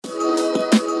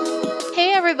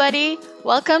everybody.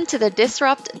 Welcome to the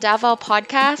Disrupt Davao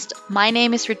podcast. My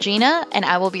name is Regina, and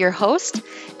I will be your host.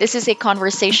 This is a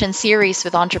conversation series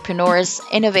with entrepreneurs,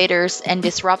 innovators, and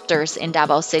disruptors in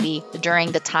Davao City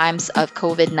during the times of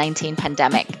COVID-19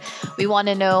 pandemic. We want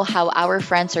to know how our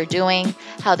friends are doing,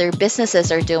 how their businesses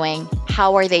are doing,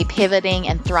 how are they pivoting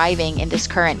and thriving in this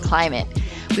current climate.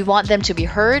 We want them to be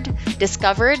heard,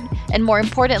 discovered, and more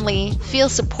importantly, feel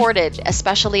supported,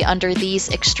 especially under these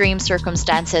extreme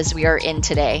circumstances we are in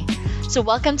today. So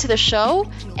welcome to the show,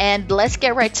 and let's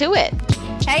get right to it.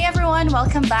 Hey everyone,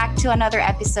 welcome back to another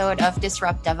episode of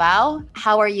Disrupt Davao.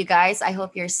 How are you guys? I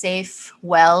hope you're safe,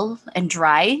 well, and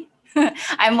dry.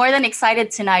 I'm more than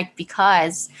excited tonight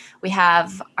because we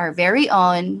have our very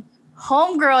own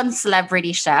homegrown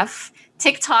celebrity chef,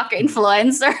 TikTok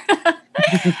influencer,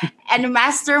 and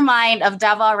mastermind of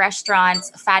Davao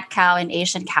restaurants, Fat Cow and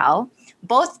Asian Cow.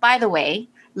 Both, by the way,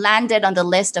 landed on the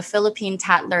list of Philippine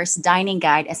Tatler's Dining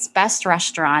Guide as best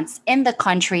restaurants in the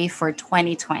country for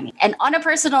 2020. And on a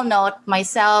personal note,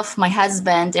 myself, my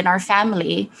husband, and our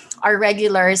family are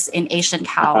regulars in Asian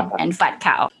Cow and Fat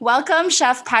Cow. Welcome,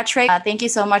 Chef Patrick. Thank you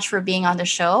so much for being on the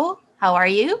show. How are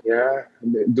you? Yeah,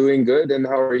 doing good. And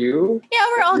how are you? Yeah,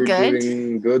 we're all You're good.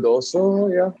 Doing good also,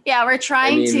 yeah. Yeah, we're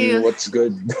trying to. What's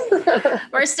good?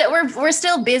 We're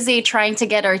still busy trying to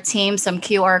get our team some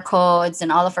QR codes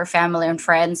and all of our family and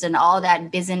friends and all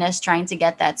that busyness trying to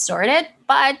get that sorted.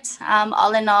 But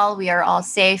all in all, we are all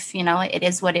safe. You know, it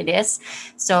is what it is.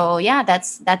 So yeah,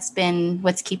 that's been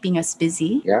what's keeping us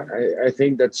busy. Yeah, I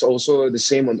think that's also the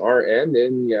same on our end.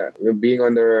 And yeah, being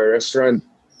on the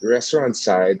restaurant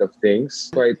side of things,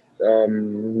 quite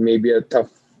maybe a tough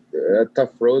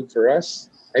road for us.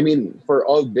 I mean, for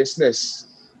all business,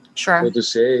 Sure. so to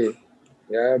say.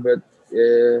 Yeah, but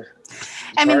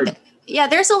I mean, hard. yeah,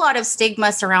 there's a lot of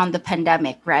stigmas around the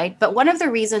pandemic, right? But one of the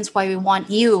reasons why we want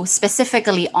you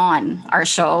specifically on our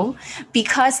show,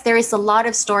 because there is a lot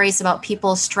of stories about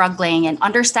people struggling, and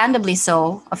understandably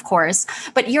so, of course.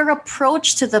 But your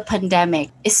approach to the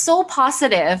pandemic is so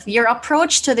positive. Your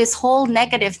approach to this whole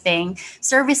negative thing,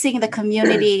 servicing the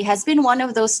community, has been one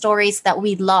of those stories that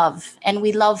we love and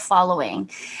we love following.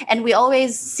 And we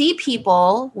always see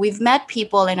people, we've met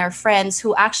people and our friends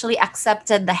who actually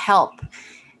accepted the help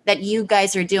that you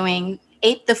guys are doing,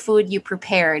 ate the food you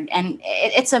prepared. And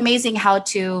it's amazing how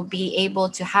to be able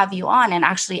to have you on and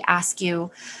actually ask you,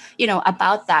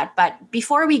 about that. But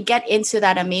before we get into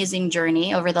that amazing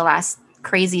journey over the last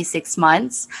crazy 6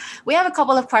 months, we have a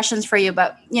couple of questions for you.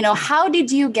 But, how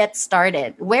did you get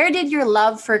started? Where did your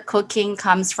love for cooking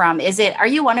comes from? Are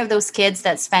you one of those kids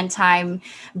that spent time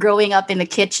growing up in the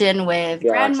kitchen with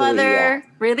grandmother? Actually,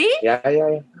 yeah. Really?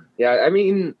 Yeah. Yeah, I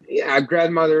mean,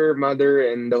 grandmother, mother,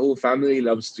 and the whole family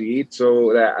loves to eat.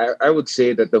 So I would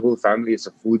say that the whole family is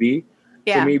a foodie.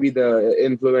 Yeah. So maybe the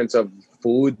influence of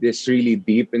food is really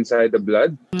deep inside the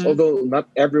blood. Mm. Although not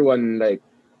everyone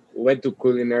went to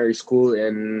culinary school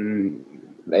and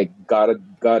got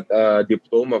a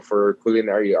diploma for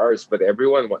culinary arts, but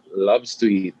everyone loves to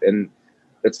eat, and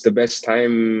that's the best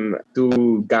time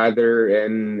to gather,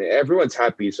 and everyone's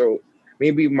happy. So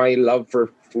maybe my love for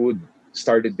food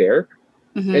started there.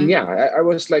 Mm-hmm. And yeah, I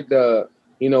was like in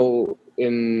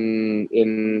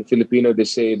Filipino they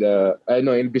say in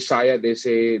Bisaya they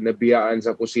say nabiyaan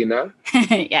sa kusina.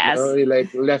 Yes.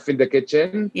 Left in the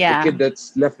kitchen. Yeah. The kid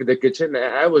that's left in the kitchen.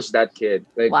 I was that kid.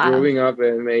 Wow. Growing up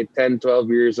at my 10, 12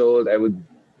 years old, I would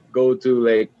go to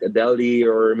a deli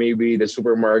or maybe the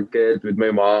supermarket with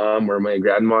my mom or my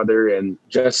grandmother and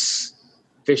just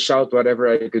fish out whatever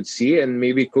I could see and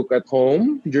maybe cook at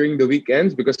home during the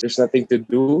weekends because there's nothing to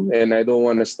do and I don't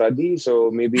want to study. So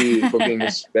maybe cooking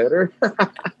is better.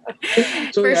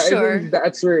 So For yeah, sure. I think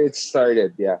that's where it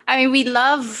started. Yeah. I mean, we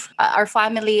love our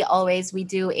family always. We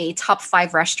do a top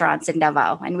 5 restaurants in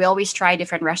Davao, and we always try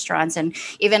different restaurants. And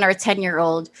even our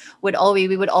 10-year-old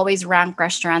we would always rank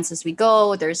restaurants as we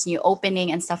go. There's new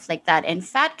opening and stuff like that. And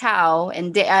Fat Cow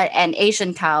and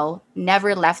Asian Cow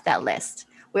never left that list.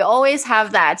 We always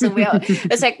have that. So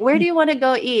it's like, where do you want to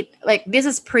go eat? This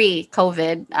is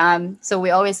pre-COVID. So we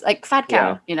always Fat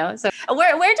Cow, So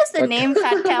where does the name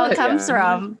Fat Cow comes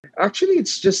from? Actually,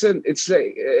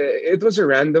 it was a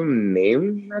random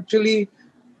name. Actually,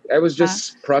 I was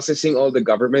just processing all the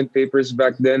government papers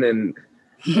back then, and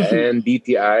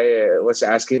DTI was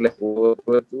asking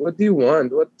what do you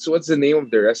want? What's the name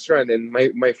of the restaurant? And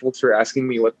my folks were asking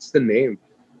me what's the name.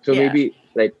 So maybe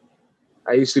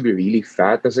I used to be really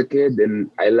fat as a kid and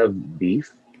I love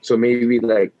beef. So maybe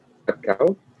Fat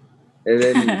Cow. And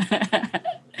then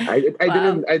I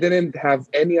didn't have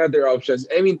any other options.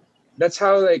 I mean, that's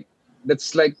how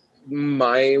that's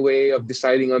my way of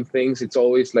deciding on things. It's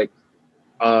always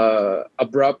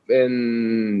abrupt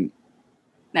and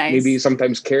maybe Nice.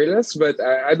 sometimes careless, but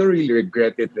I don't really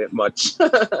regret it that much.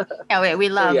 Yeah, we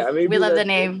So love yeah, we maybe love the that.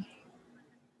 name.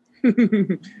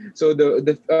 So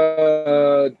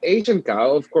the Asian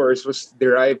cow, of course, was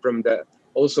derived from the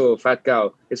also fat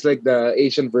cow. It's like the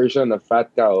Asian version of fat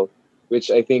cow,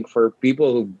 which I think for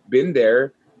people who've been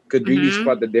there could really Hmm.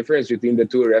 spot the difference between the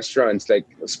two restaurants. Like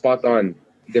spot on,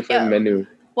 different Yeah. menu.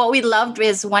 What we loved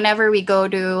is whenever we go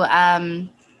to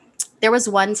there was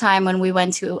one time when we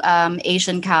went to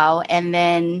Asian Cow, and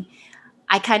then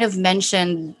I kind of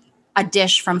mentioned a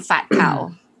dish from Fat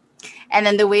Cow. And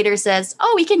then the waiter says,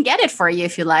 "Oh, we can get it for you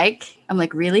if you like." I'm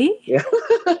like, "Really?" Yeah,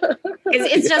 Because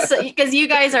it's yeah, just because you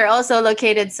guys are also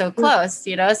located so close,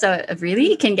 So really,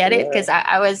 you can get it yeah, because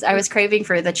I was craving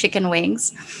for the chicken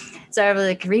wings. So I was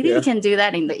like, "Really, you yeah, can do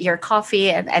that in your coffee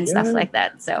and stuff yeah. like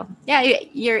that." So yeah,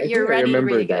 you're I you're think I running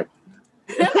remember really that. good.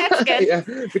 That's good. Yeah,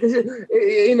 because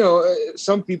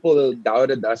some people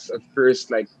doubted us at first,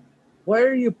 like, why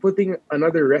are you putting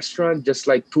another restaurant just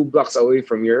like 2 blocks away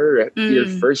from your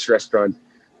Mm, first restaurant?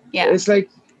 yeah. It's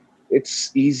like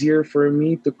it's easier for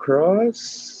me to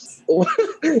cross.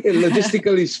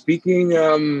 Logistically speaking,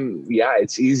 yeah,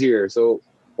 it's easier. So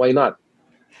why not?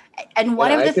 And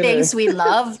one Yeah, of I the can. things we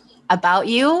love about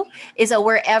you is that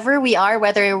wherever we are,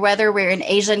 whether we're an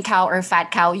Asian cow or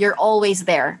fat cow, you're always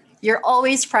there. You're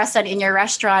always present in your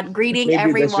restaurant, greeting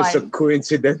Maybe that's just a everyone.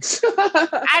 coincidence.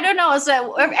 I don't know.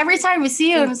 So every time we see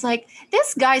him, it's like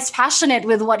this guy's passionate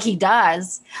with what he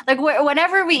does. Like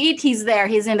whenever we eat, he's there.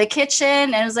 He's in the kitchen,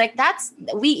 and it's like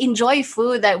we enjoy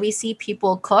food that we see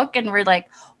people cook, and we're like,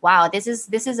 wow, this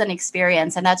is an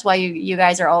experience, and that's why you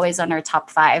guys are always on our top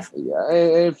five. Yeah,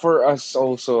 and for us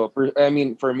also, I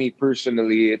mean, for me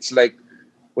personally, it's like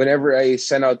whenever I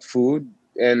send out food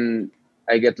and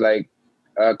I get like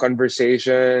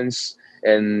conversations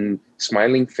and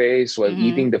smiling face while Hmm.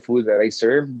 eating the food that I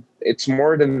serve, it's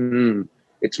more than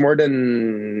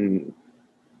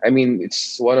I mean,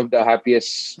 it's one of the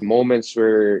happiest moments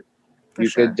where For you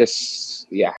could sure. just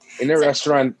yeah, So in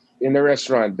a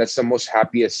restaurant, that's the most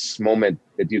happiest moment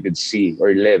that you could see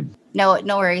or live. no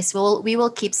worries. We will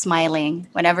keep smiling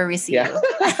whenever we see Yeah. you.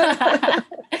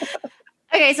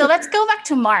 Okay, so let's go back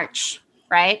to March,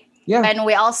 right? Yeah. When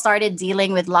we all started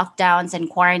dealing with lockdowns and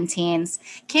quarantines.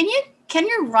 Can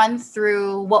you run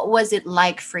through what was it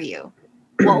like for you?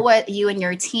 What were you and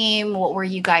your team? What were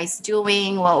you guys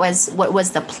doing? What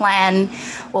was the plan?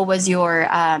 What was your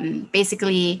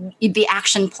basically the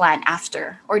action plan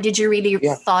after? Or did you really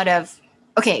Yeah. thought of,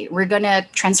 okay, we're gonna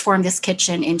transform this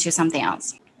kitchen into something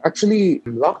else? Actually,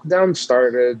 lockdown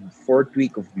started fourth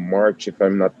week of March, if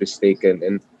I'm not mistaken,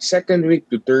 and second week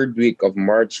to third week of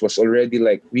March was already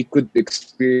like we could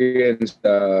experience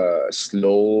the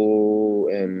slow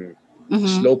and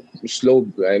Mm-hmm. slow.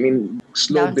 I mean,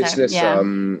 slow Downtime. business. Yeah.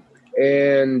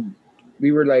 And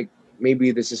we were like,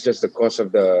 maybe this is just the cause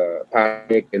of the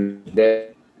panic, and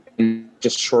then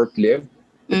just short lived.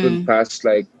 It would Mm. pass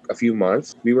like a few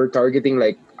months. We were targeting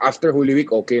like after Holy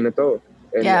Week, okay na to,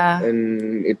 Yeah.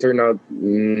 and it turned out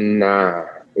nah,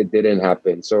 it didn't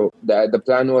happen. So the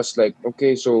plan was like,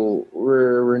 okay, so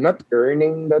we're not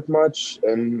earning that much,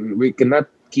 and we cannot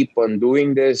keep on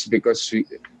doing this because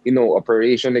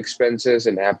operation expenses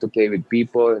and have to pay with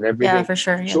people and Yeah, everything. for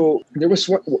sure. Yeah. So there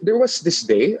was this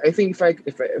day, I think,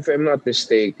 if I'm not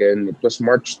mistaken, it was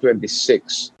March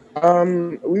 26th.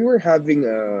 We were having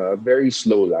a very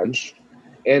slow lunch,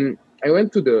 and I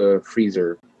went to the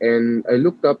freezer and I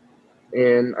looked up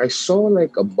and I saw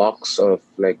like a box of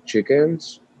like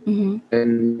chickens, Mm-hmm.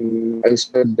 and I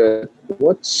said that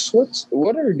what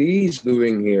are these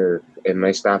doing here? And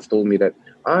my staff told me that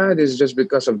this is just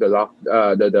because of the lock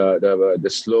the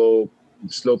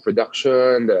slow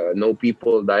production, the no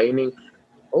people dining.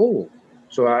 Oh,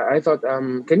 so I thought,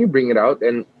 can you bring it out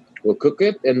and we'll cook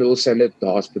it and we'll send it to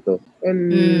the hospital. Mm.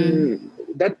 And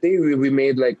that day we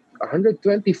made like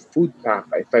 120 food pack,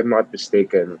 if I'm not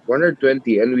mistaken,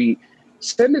 120, and we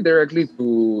sent it directly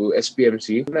to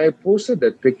SPMC. And I posted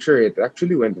that picture. It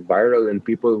actually went viral, and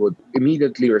people would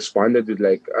immediately responded with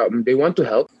like, they want to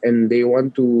help and they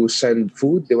want to send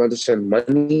food, they want to send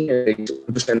money, and they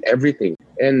want to send everything.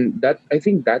 And that I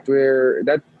think that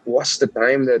was the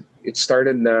time that it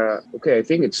started. Okay, I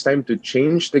think it's time to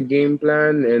change the game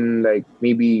plan and like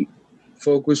maybe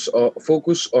focus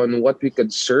on what we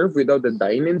could serve without the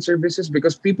dine-in services,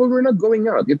 because people were not going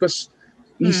out. It was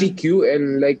Mm. ECQ,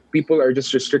 and like people are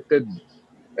just restricted.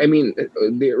 I mean,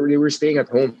 they were staying at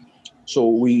home, so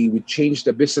we changed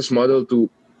the business model to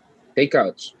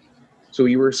takeouts. So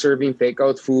we were serving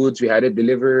takeout foods. We had it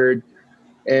delivered,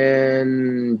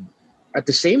 and at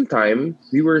the same time,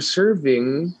 we were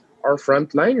serving our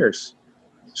frontliners.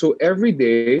 So every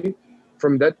day,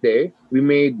 from that day, we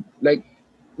made like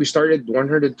we started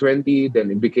 120,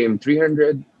 then it became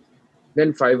 300,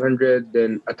 then 500,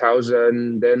 then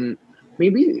 1,000, then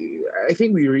maybe I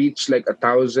think we reached like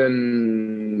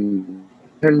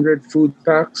 1,100 food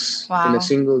packs in a Wow.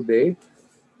 single day.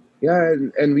 Yeah,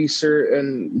 and we serve,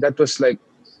 and that was like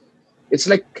it's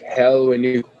like hell when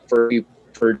you cook for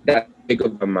for that big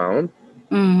of amount.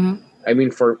 Mm-hmm. I mean,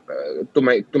 for to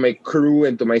my crew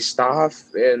and to my staff,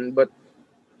 and but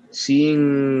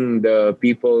seeing the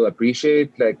people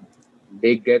appreciate, like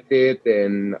they get it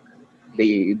and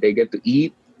they get to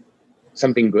eat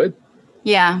something good.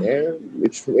 Yeah. Yeah,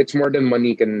 it's more than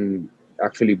money can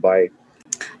actually buy.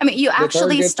 I mean, you The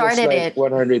actually target was started like it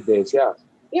 100 days. Yeah,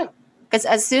 yeah, because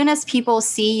as soon as people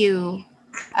see you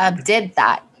did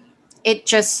that, it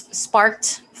just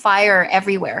sparked fire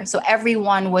everywhere. So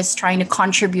everyone was trying to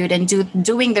contribute and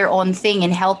doing their own thing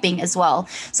and helping as well.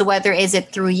 So whether is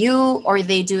it through you or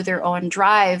they do their own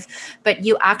drive, but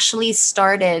you actually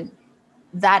started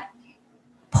that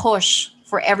push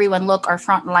for everyone. Look, our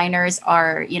frontliners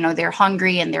are, they're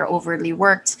hungry and they're overly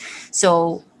worked.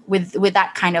 So with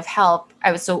that kind of help,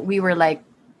 we were like,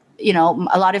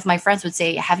 a lot of my friends would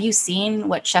say, have you seen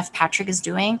what Chef Patrick is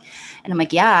doing? And I'm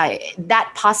like, yeah,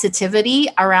 that positivity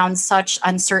around such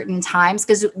uncertain times,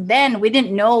 because then we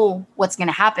didn't know what's going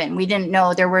to happen. We didn't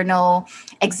know, there were no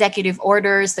executive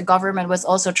orders. The government was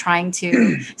also trying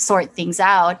to sort things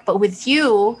out. But with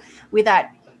you, with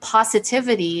that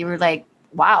positivity, we're like,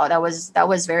 wow, that was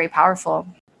very powerful.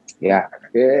 yeah.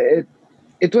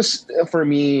 It was for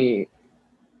me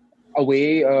a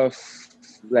way of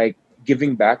like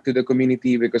giving back to the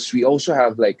community because we also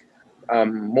have like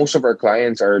most of our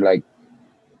clients are like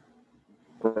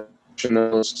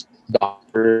professionals,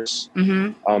 doctors,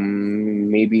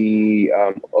 Mm-hmm. maybe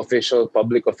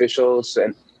public officials,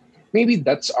 and maybe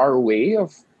that's our way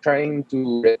of trying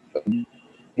to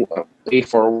pay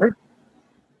forward,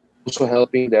 also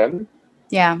helping them.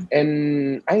 Yeah.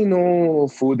 And I know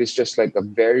food is just like a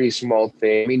very small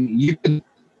thing. I mean, you could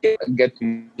get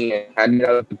money and hand it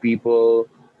out to people,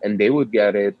 and they would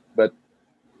get it. But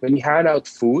when you hand out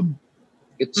food,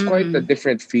 it's quite a Mm.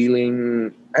 different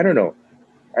feeling. I don't know.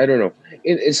 I don't know.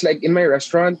 It's like in my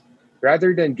restaurant,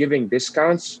 rather than giving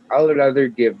discounts, I'll rather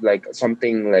give like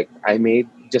something like I made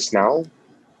just now,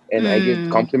 and I give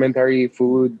Mm. complimentary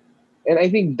food. And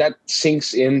I think that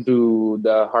sinks into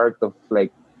the heart of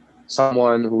like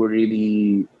someone who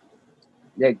really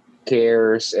like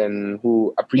cares and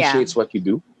who Yeah. appreciates what you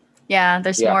do. Yeah,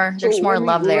 there's Yeah. more So there's more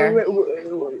love there.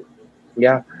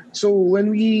 yeah. So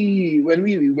when we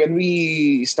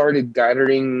started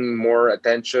gathering more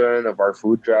attention of our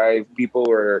food drive, people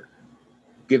were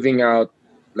giving out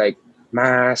like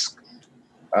masks,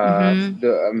 Mm-hmm.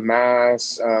 the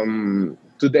masks,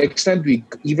 to the extent we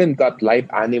even got live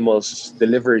animals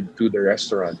delivered to the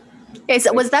restaurant. Okay,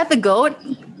 so Like was that the goat?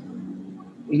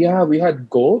 yeah, we had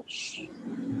goats,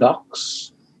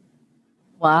 ducks,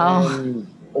 Wow. and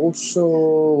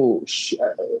also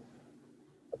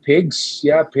pigs.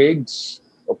 Yeah, pigs,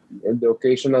 and the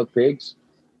occasional pigs,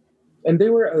 and they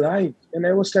were alive. And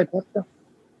I was like, "What the?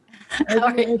 I How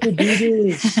don't know how to do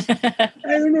this. are-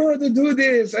 I don't know how to do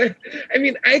this. I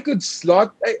mean, I could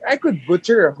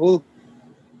butcher a whole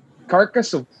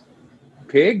carcass of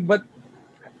pig, but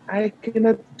I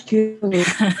cannot kill.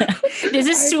 This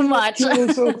is I too cannot much. kill."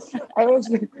 So I was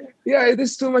like, "Yeah, it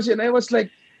is too much." And I was like,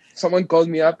 someone called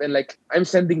me up and like, "I'm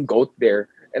sending goat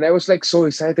there," and I was like so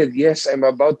excited. Yes, I'm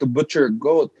about to butcher a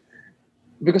goat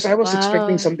because I was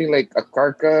expecting Wow. something like a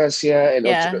carcass, yeah, and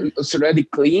Yeah. it's already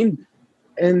cleaned.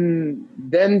 And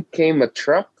then came a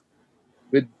truck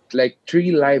with like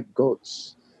three live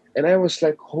goats. And I was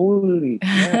like, holy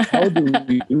crap, how do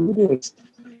we do this?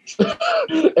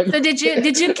 and, So did you and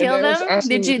kill I was them?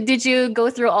 Did asking, you go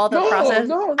through all the no, process?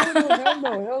 no, no, no, hell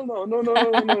no, hell no, no, no,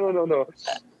 no, no, no, no, no, no.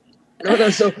 No, no.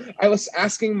 So I was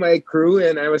asking my crew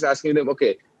and I was asking them,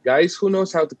 okay, guys, who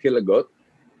knows how to kill a goat?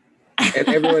 And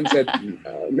everyone said,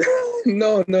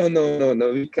 no, no, no, no,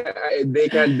 no. They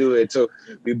can't do it. So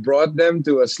we brought them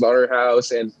to a slaughterhouse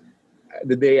and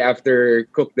the day after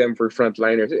cooked them for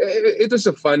frontliners. It was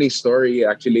a funny story,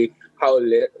 actually, how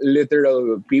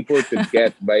literal people could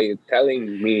get by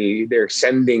telling me they're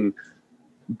sending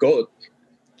goat.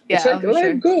 It's Yeah, like a for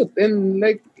live sure. goat. And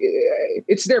like,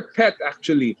 it's their pet,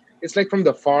 actually. It's like from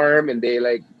the farm and they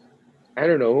like, I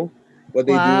don't know what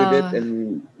they do with it. Wow.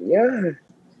 And yeah,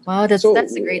 Wow, that's so a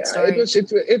great yeah, story.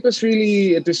 it was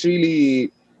really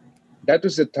that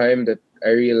was the time that I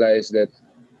realized that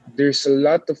there's a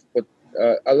lot of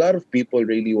people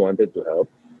really wanted to help,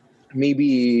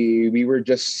 maybe we were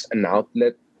just an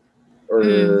outlet, Mm,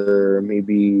 or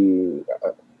maybe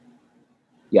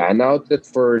yeah, an outlet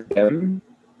for them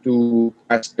to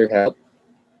ask their help.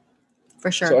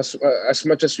 for So sure. as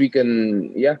much as we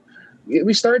can, yeah,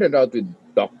 we started out with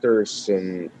doctors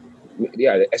and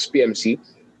yeah, the SPMC,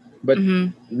 but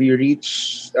Hmm. we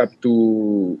reached up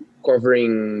to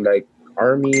covering like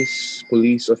armies,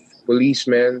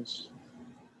 policemen,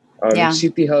 Yeah.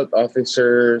 city health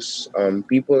officers,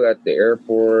 people at the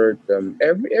airport,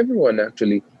 everyone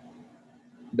actually,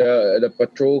 the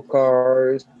patrol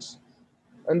cars,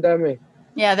 and dami.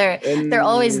 Yeah, they're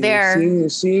always And there.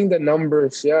 seeing the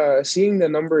numbers, yeah, seeing the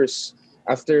numbers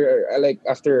after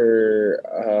after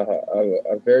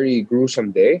a very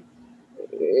gruesome day,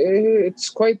 it's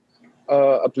quite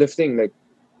uplifting. Like,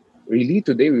 really,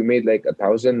 today we made like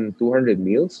 1,200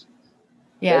 meals.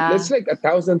 Yeah. That's like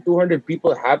 1,200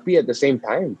 people happy at the same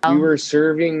time. We Oh, were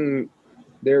serving.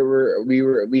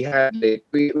 We had like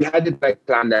we had it like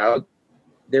planned out.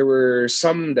 There were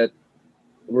some that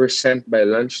were sent by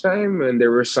lunchtime, and there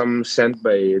were some sent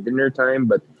by dinner time.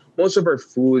 But most of our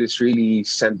food is really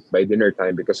sent by dinner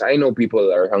time because I know people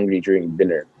are hungry during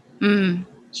dinner. mm,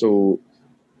 So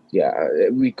yeah,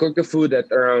 we cook the food at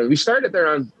around. We start at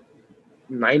around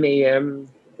 9 a.m.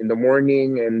 in the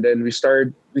morning, and then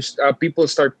people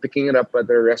start picking it up at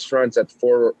the restaurants at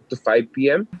 4 to 5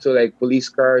 p.m. So like police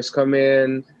cars come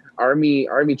in, army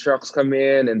trucks come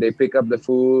in, and they pick up the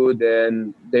food,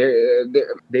 and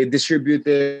they distribute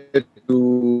it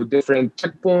to different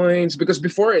checkpoints, because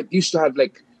before it used to have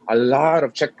like a lot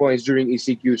of checkpoints during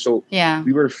ECQ. So yeah.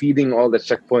 we were feeding all the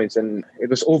checkpoints, and it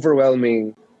was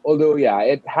overwhelming. Although yeah,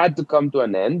 it had to come to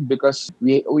an end because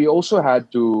we also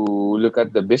had to look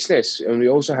at the business, and we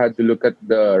also had to look at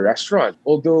the restaurant.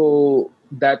 Although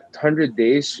that 100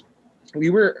 days,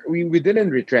 we didn't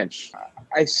retrench.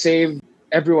 I saved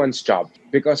everyone's job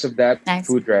because of that Nice.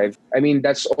 food drive. I mean,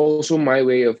 that's also my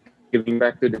way of giving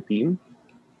back to the team,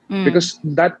 because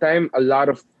Mm, that time a lot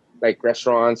of like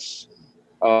restaurants,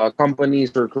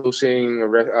 companies are closing,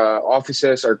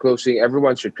 offices are closing,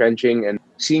 everyone's retrenching, and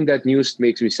seeing that news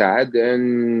makes me sad.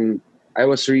 And I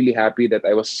was really happy that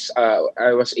I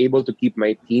was able to keep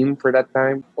my team for that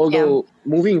time. yeah. Although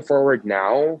moving forward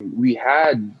now, we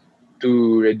had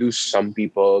to reduce some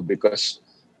people because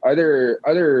other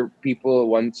people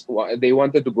they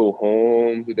wanted to go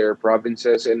home to their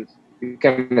provinces, and we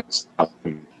cannot stop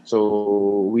them.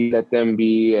 So we let them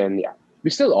be, and yeah, we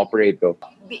still operate though.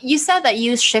 You said that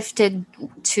you shifted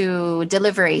to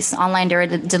deliveries, online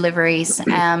deliveries.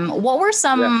 What were Yeah.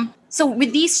 some? So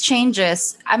with these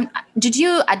changes, did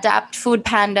you adapt Food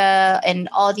Panda and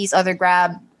all these other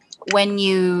Grab when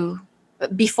you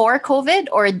before COVID,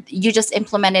 or you just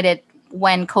implemented it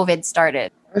when COVID started?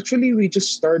 Actually, we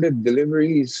just started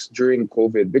deliveries during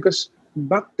COVID because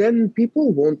back then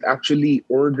people won't actually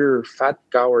order fat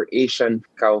cow or Asian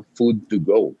cow food to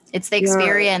go. It's the Yeah,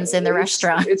 experience in the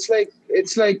restaurant. it's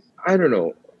like I don't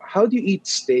know, how do you eat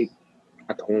steak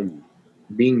at home?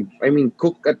 I mean,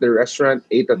 cook at the restaurant,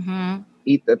 Hmm.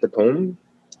 eat at the home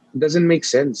doesn't make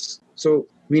sense. So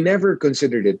we never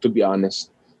considered it, to be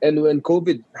honest. And when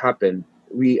COVID happened,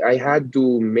 I had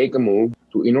to make a move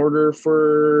to in order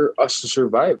for us to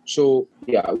survive. So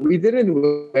yeah, we didn't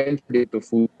venture into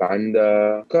Food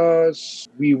Panda because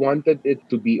we wanted it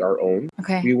to be our own.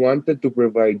 Okay. We wanted to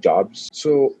provide jobs.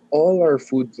 So all our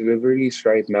food deliveries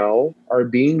right now are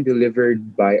being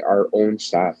delivered by our own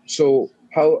staff. So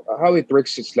how it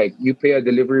works is like you pay a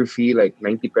delivery fee like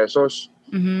 90 pesos.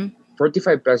 Hmm.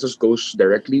 45 pesos goes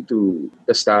directly to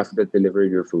the staff that delivered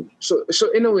your food. So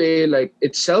in a way, like,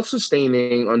 it's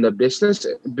self-sustaining on the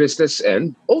business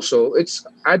end. Also, it's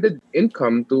added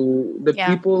income to the Yeah.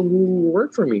 people who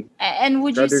work for me, And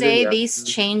would you rather than, say yeah. these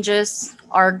changes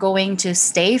are going to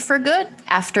stay for good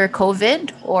after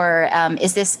COVID, or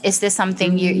is this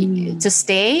something you Mm, to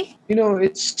stay?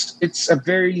 it's a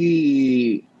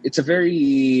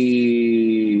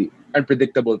very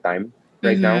unpredictable time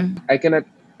right now. Mm-hmm.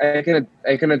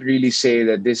 I cannot really say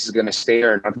that this is gonna stay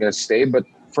or not gonna stay, but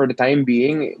for the time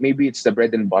being, maybe it's the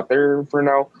bread and butter for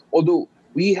now. Although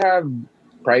we have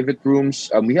private rooms,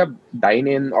 we have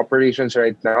dine-in operations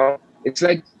right now. It's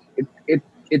like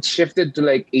it shifted to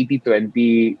like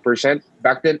 80-20%.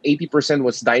 Back then, 80%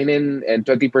 was dine-in and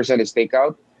 20% is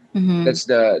takeout. Mm-hmm. That's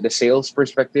the sales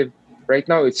perspective. Right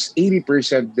now, it's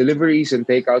 80% deliveries and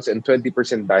takeouts and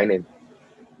 20% dine-in.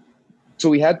 So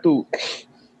we had to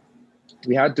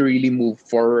really move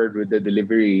forward with the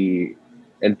delivery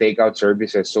and takeout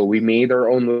services. So we made our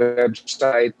own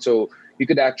website. So you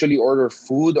could actually order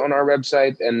food on our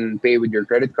website and pay with your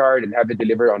credit card and have it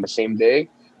delivered on the same day.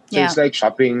 So Yeah. it's like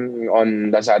shopping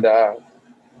on Lazada,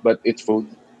 but it's food,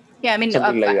 Yeah, I mean,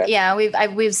 something like that. yeah,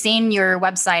 we've seen your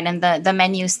website and the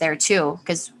menus there too,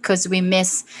 because we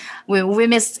miss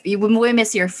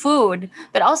your food,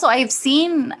 but also I've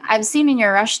seen in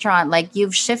your restaurant like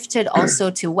you've shifted also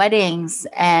to weddings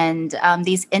and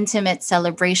these intimate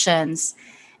celebrations,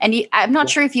 and I'm not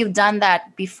Yeah. sure if you've done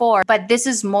that before, but this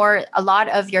is more a lot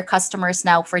of your customers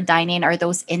now for dining are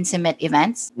those intimate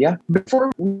events. Yeah. Before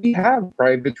we have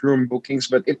private room bookings,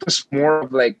 but it was more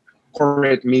of like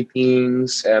corporate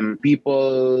meetings,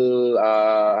 people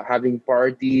having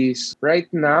parties. Right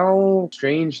now,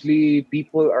 strangely,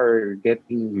 people are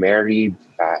getting married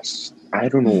fast. I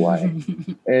don't know why.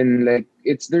 And like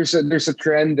it's there's a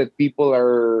trend that people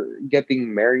are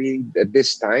getting married at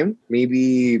this time.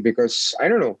 Maybe because I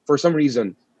don't know, for some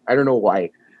reason. I don't know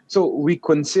why. So we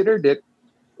considered it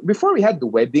before. We had the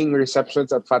wedding receptions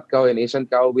at Fat Cow and Asian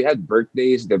Cow. We had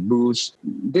birthdays, the booze.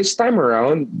 This time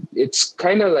around, it's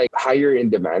kind of like higher in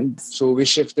demand. So we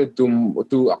shifted to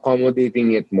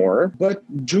accommodating it more. But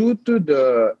due to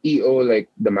the EO, like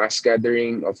the mass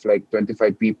gathering of like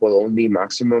 25 people only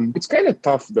maximum, it's kind of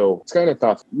tough though. It's kind of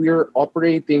tough. We're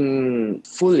operating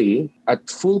fully at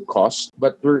full cost,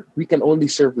 but we can only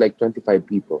serve like 25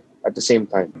 people at the same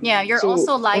time. Yeah, you're So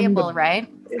also on the liable, right?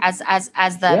 As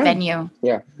the yeah, venue.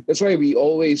 yeah. That's why we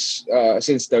always,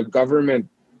 since the government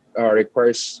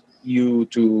requires you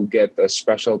to get a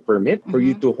special permit for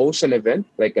you Mhm. to host an event,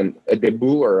 like a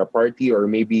debut or a party or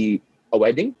maybe a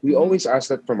wedding, we Mhm. always ask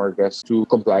that from our guests to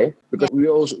comply Yeah.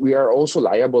 because we are also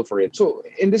liable for it. So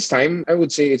in this time, I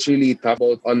would say it's really tough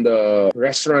both on the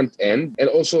restaurant end and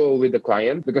also with the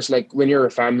client because like when you're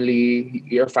a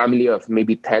family of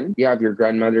maybe 10, you have your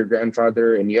grandmother,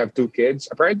 grandfather, and you have two kids.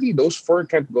 Apparently, those four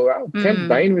can't go out, can't Mm.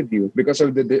 dine with you because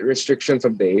of the restrictions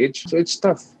of the age. So it's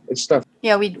tough. It's tough.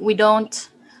 Yeah, we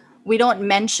don't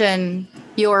mention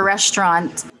your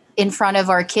restaurant in front of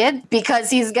our kid because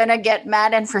he's gonna get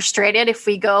mad and frustrated if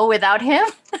we go without him.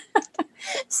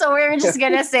 So we're just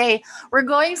gonna say we're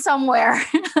going somewhere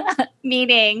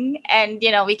meeting, and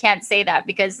we can't say that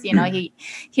because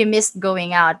he missed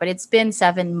going out. But it's been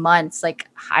 7 months, like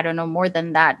I don't know, more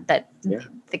than that Yeah.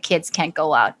 the kids can't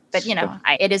go out. But It's tough.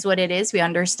 it is what it is. We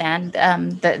understand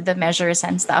the measures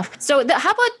and stuff. So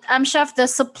how about chef, the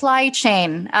supply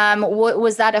chain?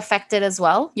 Was that affected as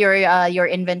well? Your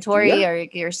inventory Yeah. or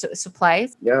your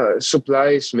supplies? Yeah,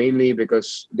 supplies mainly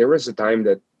because there was a time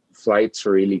that flights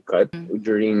were really cut Mm.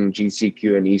 during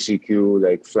GCQ and ECQ.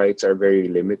 Like flights are very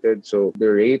limited, so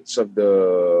the rates of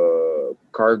the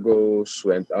cargoes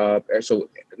went up. And so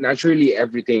naturally,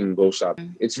 everything goes up.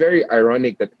 Mm. It's very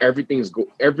ironic that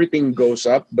everything goes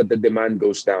up, but the demand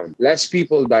goes down. Less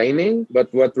people dining,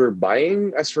 but what we're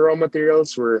buying as raw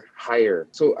materials were higher.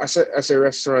 So as a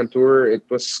restaurateur, it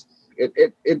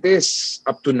is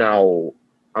up to now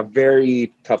a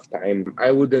very tough time.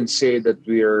 I wouldn't say that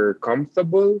we're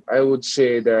comfortable. I would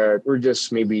say that we're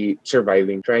just maybe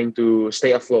surviving, trying to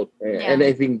stay afloat. And Yeah.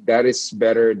 I think that is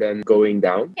better than going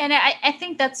down. And I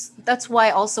think that's why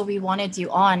also we wanted you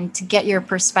on to get your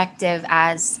perspective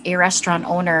as a restaurant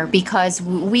owner, because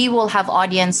we will have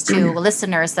audience to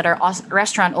listeners that are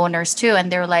restaurant owners too, and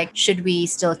they're like, should we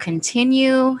still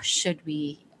continue? Should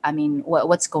we? I mean,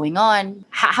 what's going on?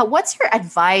 What's your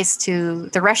advice to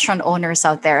the restaurant owners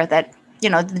out there that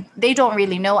they don't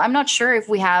really know? I'm not sure if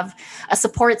we have a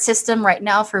support system right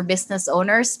now for business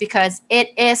owners because it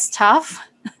is tough.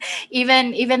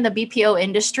 Even the BPO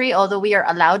industry, although we are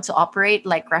allowed to operate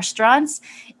like restaurants,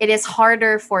 it is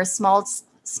harder for small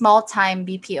time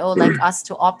BPO like us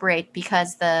to operate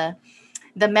because the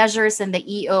measures and the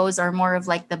EOs are more of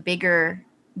like the bigger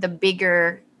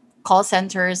call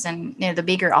centers and the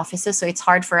bigger offices. So it's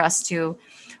hard for us to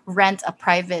rent a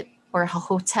private or a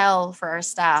hotel for our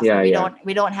staff. Yeah, We yeah.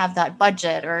 don't have that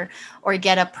budget, or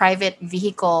get a private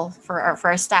vehicle for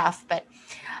our staff. But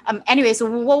anyways,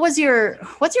 what's your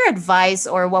advice,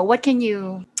 or what can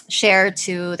you share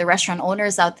to the restaurant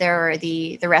owners out there, or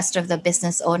the rest of the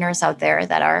business owners out there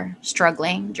that are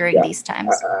struggling during Yeah. these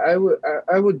times? I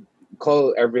would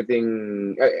call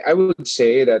everything. I would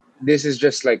say that this is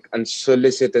just like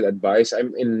unsolicited advice.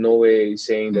 I'm in no way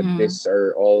saying that Mhm. these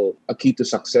are all a key to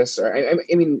success. I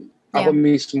mean, Yeah. ako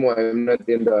mismo, I'm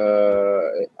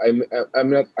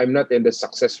not in the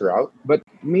success route. But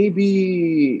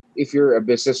maybe if you're a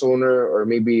business owner or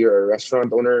maybe you're a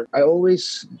restaurant owner, I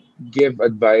always give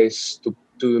advice to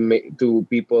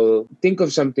people. Think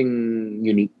of something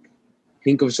unique.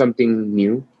 Think of something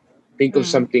new. Think of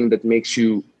Mm. something that makes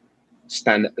you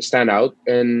stand out,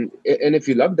 and if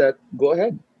you love that, go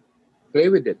ahead, play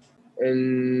with it,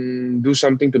 and do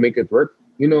something to make it work.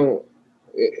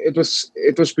 it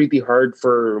was pretty hard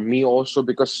for me also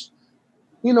because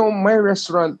my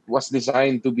restaurant was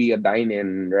designed to be a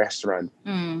dine-in restaurant.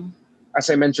 Mm. As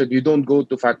I mentioned, you don't go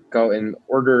to Fat Cow and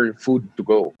order food to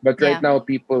go. But right Yeah. now,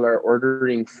 people are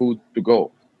ordering food to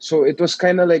go. So it was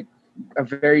kind of like a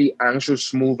very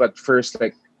anxious move at first.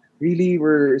 Like, really,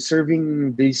 we're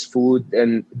serving this food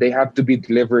and they have to be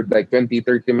delivered like 20,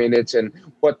 30 minutes. And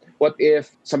what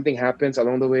if something happens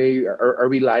along the way? Are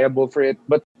we liable for it?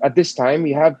 But at this time,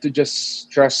 you have to just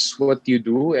trust what you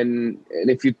do. And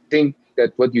if you think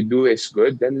that what you do is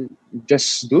good, then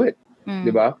just do it. Mm.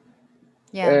 Diba?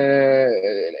 Yeah.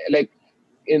 Like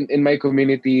in my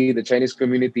community, the Chinese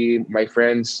community, my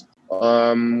friends,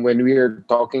 when we are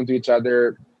talking to each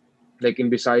other, like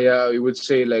in Bisaya, we would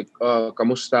say like,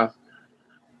 kamusta?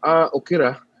 Okay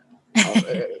ra.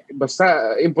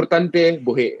 Basta importante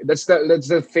buhi. That's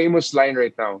the famous line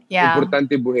right now. Yeah.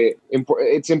 Importante buhi.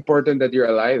 It's important that you're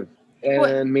alive, What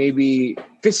and maybe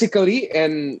physically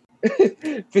and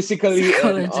physically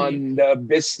and psychology? on the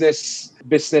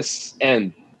business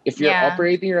end. If you're Yeah.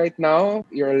 operating right now,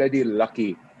 you're already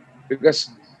lucky because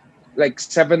like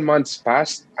 7 months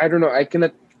passed. I don't know. I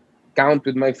cannot count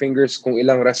with my fingers kung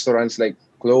ilang restaurants like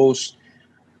closed,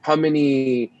 how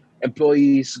many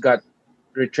employees got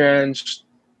retrenched,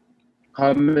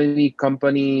 how many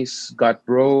companies got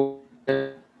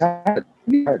broken. Sad,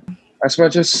 really hard. As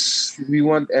much as we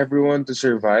want everyone to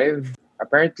survive,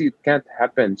 apparently it can't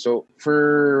happen. So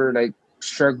for like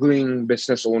struggling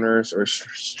business owners or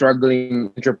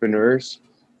struggling entrepreneurs,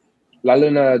 lalo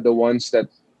na the ones that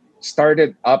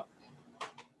started up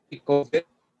COVID,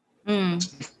 Mm.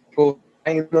 just before COVID,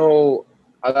 I know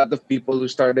a lot of people who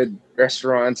started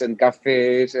restaurants and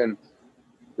cafes and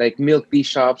like milk tea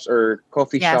shops or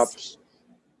coffee Yes. shops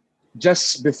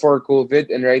just before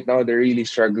COVID, and right now they're really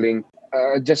struggling.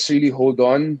 Just really hold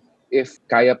on if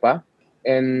kaya pa.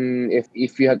 And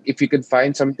if you could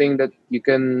find something that you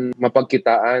can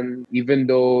mapagkitaan, even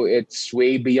though it's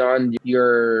way beyond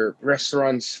your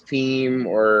restaurant's theme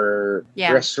or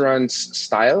Yeah. restaurant's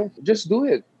style, just do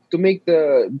it to make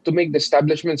the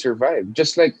establishment survive.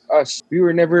 Just like us, we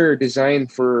were never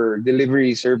designed for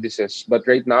delivery services, but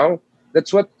right now,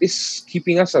 that's what is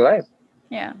keeping us alive.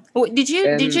 Yeah. Oh, did you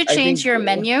And I change think your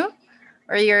menu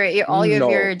or your all of no,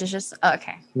 your dishes? Oh,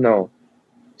 okay. no.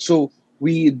 So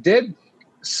we did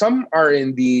some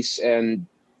R&Ds and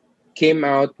came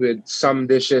out with some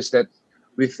dishes that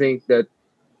we think that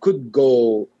could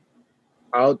go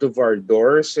out of our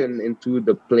doors and into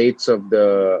the plates of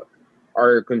the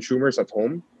our consumers at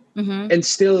home Mm-hmm. and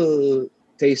still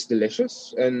taste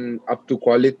delicious and up to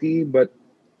quality. But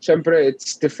syempre,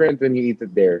 it's different when you eat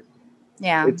it there.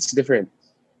 Yeah. It's different.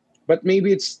 But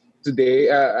maybe it's today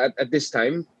at this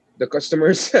time the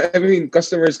customers. I mean,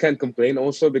 customers can't complain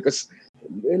also because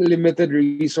limited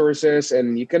resources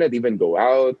and you cannot even go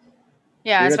out.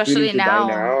 Yeah. You're not willing Especially to dine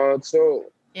now. out,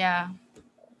 so Yeah.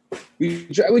 we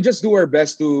just do our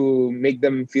best to make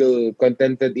them feel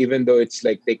contented, even though it's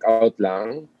like take out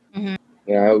lang. Mm-hmm.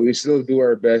 Yeah, we still do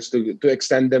our best to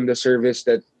extend them the service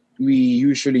that we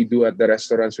usually do at the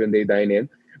restaurants when they dine in,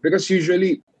 because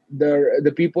usually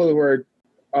the people who are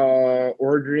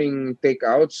ordering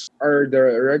takeouts are the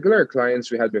regular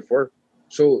clients we had before,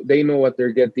 so they know what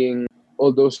they're getting.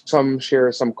 Although some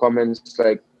share some comments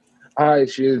like,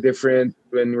 it's really different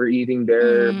when we're eating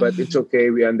there, but it's Mm. okay,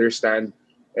 we understand.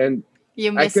 And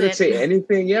You I miss couldn't it. say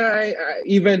anything. Yeah,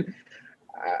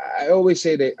 I always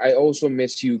say that I also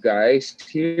miss you guys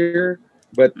here,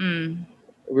 but Mm.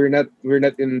 we're not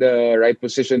in the right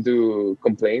position to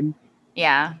complain.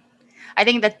 Yeah. I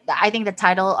think the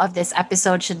title of this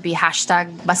episode should be hashtag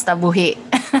Basta Buhi.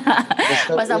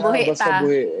 Basta Buhi Basta ta.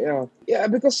 buhay. Yeah, yeah,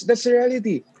 because that's the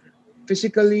reality.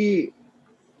 Physically,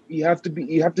 you have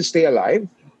to stay alive.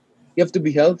 You have to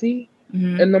be healthy,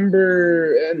 Mm-hmm.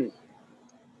 and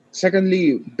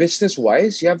secondly, business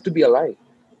wise, you have to be alive,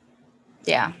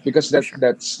 Yeah, because for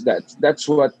that sure. that's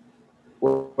what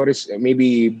is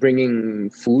maybe bringing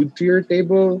food to your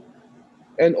table.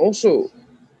 And also,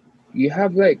 you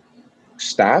have like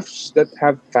staffs that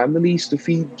have families to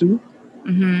feed too.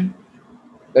 Mm-hmm.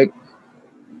 Like,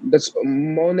 that's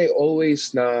mone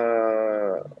always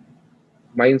na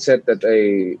mindset that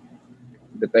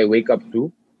I wake up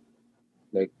to.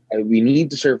 Like, we need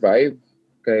to survive.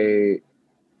 Kay,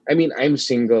 I mean, I'm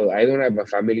single. I don't have a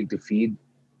family to feed,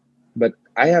 but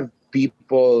I have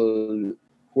people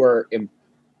who are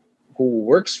who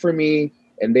works for me,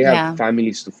 and they have Yeah.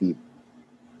 families to feed,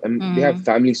 and they have Mm.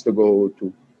 families to go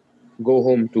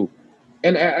home to.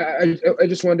 And I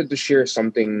just wanted to share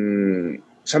something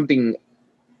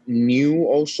new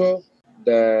also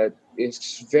that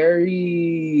is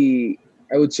very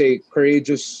I would say,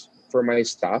 courageous for my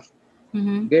staff.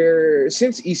 Mm-hmm. They're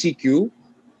since ECQ,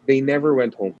 they never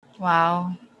went home.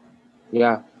 Wow.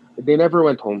 Yeah, they never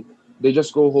went home. They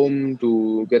just go home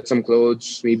to get some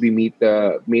clothes, maybe meet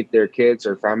their kids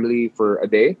or family for a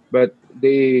day. But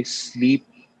they sleep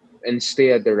and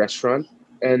stay at the restaurant.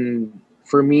 And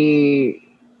for me,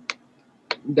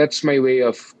 that's my way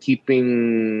of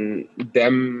keeping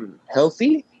them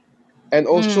healthy and Mm.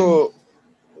 also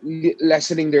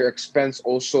lessening their expense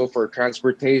also for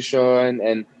transportation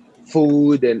and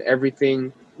food and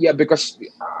everything. Yeah, because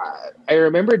I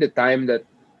remember the time that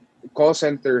call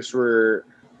centers were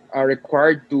are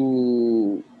required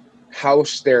to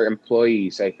house their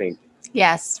employees. I think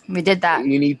Yes, we did that.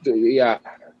 you need to, yeah,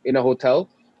 in a hotel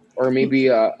or maybe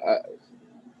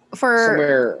For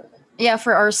somewhere. Yeah,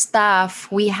 for our staff,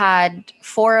 we had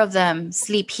four of them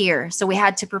sleep here. So we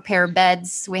had to prepare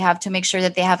beds. We have to make sure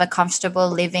that they have a comfortable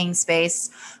living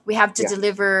space. We have to Yeah,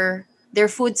 deliver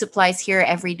their food supplies here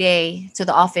every day to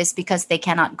the office because they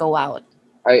cannot go out.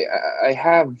 I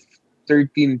have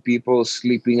 13 people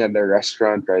sleeping at the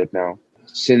restaurant right now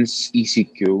since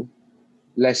ECQ.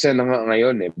 Lesson na nga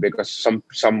ngayon because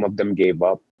some of them gave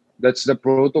up. That's the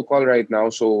protocol right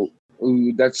now. So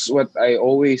that's what I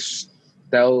always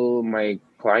tell my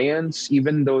clients.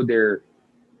 Even though they're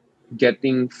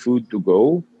getting food to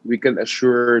go, we can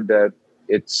assure that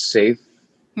it's safe,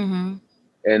 Mm-hmm.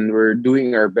 and we're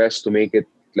doing our best to make it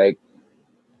like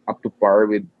up to par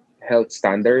with health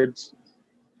standards.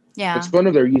 Yeah. That's one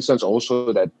of the reasons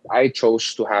also that I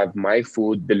chose to have my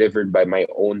food delivered by my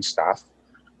own staff,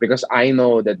 because I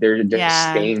know that they're just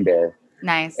Yeah. staying there,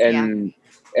 Nice. Yeah.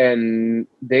 and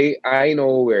I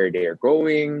know where they're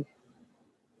going.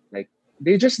 Like,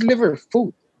 they just deliver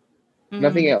food,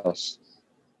 nothing Mm-hmm. else.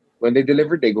 When they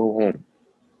deliver, they go home.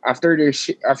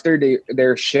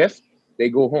 Their shift, they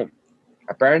go home.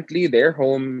 Apparently, their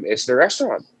home is the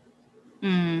restaurant.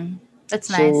 Mm. That's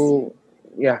nice. So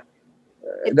yeah,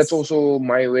 that's It's also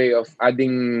my way of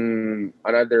adding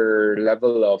another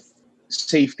level of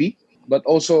safety, but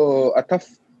also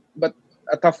but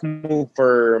a tough move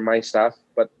for my staff.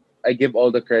 But I give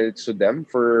all the credits to them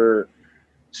for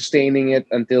sustaining it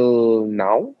until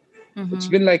now. It's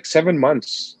mm-hmm. been like 7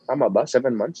 months. Tama ba?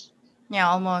 7 months? Yeah,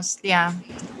 almost. Yeah.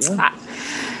 Yeah.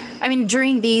 I mean,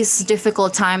 during these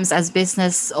difficult times as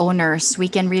business owners, we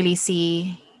can really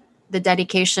see the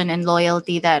dedication and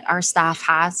loyalty that our staff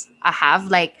have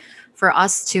like for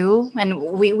us too. And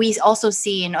we also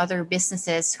see in other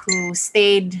businesses who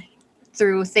stayed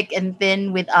through thick and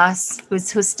thin with us,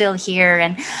 who's still here.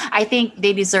 And I think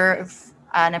they deserve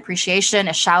an appreciation,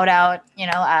 a shout out, a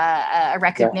Yeah.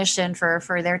 recognition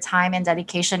for their time and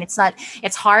dedication.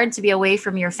 It's hard to be away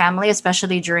from your family,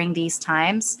 especially during these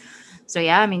times. So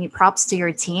yeah, I mean, props to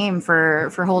your team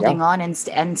for Yeah. holding on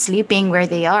and sleeping where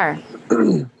they are.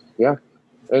 Yeah.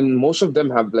 And most of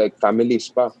them have like families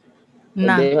pa. And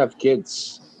Nah. they have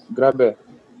kids. Grabe.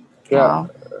 Yeah. Wow.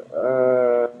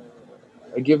 Uh,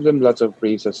 I give them lots of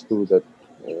praises too, that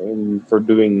for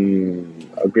doing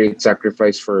a great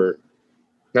sacrifice for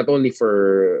not only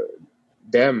for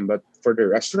them but for the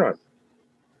restaurant,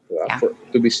 Yeah. for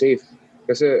to be safe.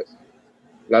 Kasi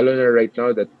lalo na right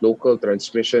now that local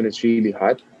transmission is really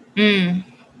hot. Mm.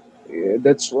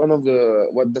 That's one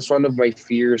of my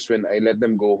fears when I let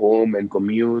them go home and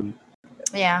commute.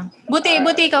 Yeah. Buti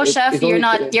ikaw, chef, It only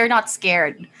you're not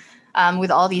scared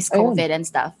with all these I am. COVID and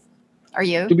stuff. Are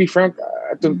you? To be frank,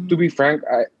 to Mm. be frank,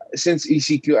 since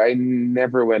ECQ, I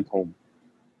never went home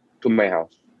to my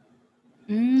house.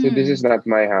 So this is Mm. not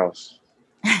my house.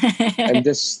 I'm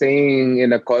just staying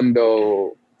in a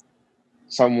condo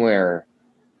somewhere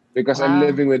because I'm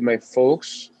Wow. living with my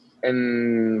folks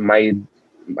and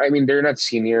I mean, they're not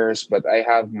seniors, but I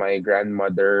have my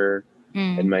grandmother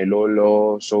and Mm. my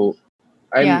lolo. So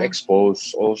I'm Yeah.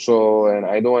 exposed also, and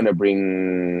I don't want to bring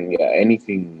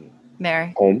anything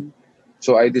There. home.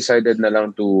 So I decided na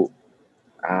lang to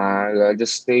I'll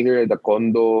just stay here at the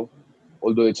condo,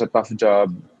 although it's a tough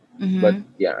job. But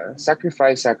Mm-hmm. yeah,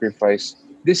 sacrifice.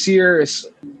 This year is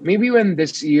maybe when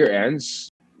this year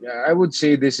ends, yeah, I would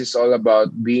say this is all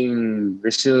about being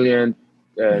resilient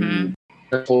Mm-hmm. and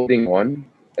just holding on.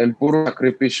 And puro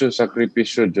sakripisyo,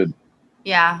 jud.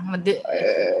 Yeah. This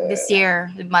Uh,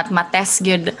 year, mates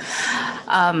good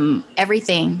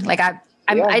everything. Like yeah.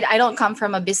 I don't come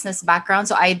from a business background,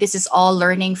 so I this is all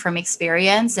learning from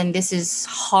experience, and this is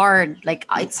hard. Like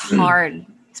it's hard,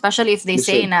 especially if they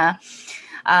say Listen, na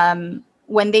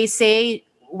when they say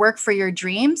work for your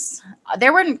dreams,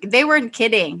 they weren't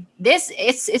kidding. This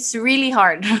it's really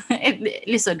hard.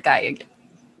 Listen, kayo.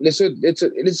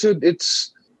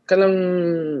 it's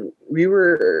kalang we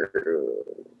were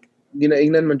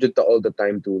ginaingnan man jud ta all the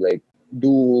time to like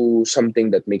do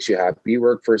something that makes you happy,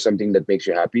 work for something that makes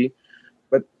you happy.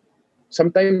 But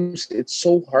sometimes it's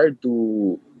so hard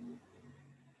to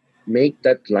make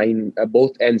that line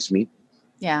both ends meet.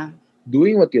 Yeah.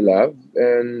 Doing what you love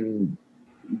and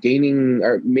gaining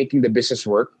or making the business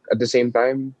work at the same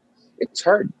time, it's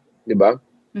hard, di ba?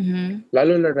 Mm-hmm.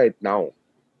 Lalo na right now.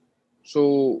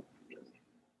 So,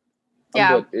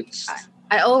 Yeah. ambot, it's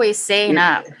I always say it,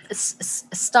 na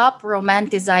stop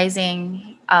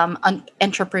romanticizing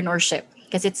entrepreneurship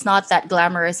because it's not that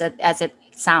glamorous as it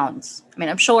sounds. I mean,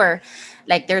 I'm sure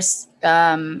like there's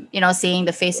seeing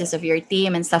the faces of your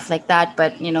team and stuff like that,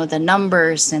 but the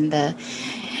numbers and the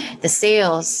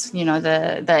sales,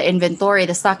 the inventory,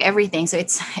 the stock, everything. So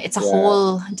it's a yeah.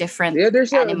 whole different Yeah,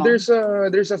 animal. there's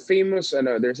a famous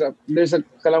there's a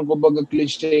kalang kumbaga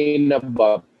cliche na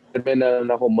ba terminal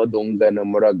na ko madungga na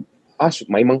murag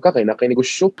may mangka kay na kay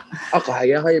negosyo.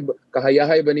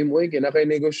 Kahayahay ba ni mo kay na kay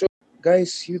negosyo.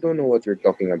 Guys, you don't know what you're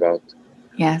talking about.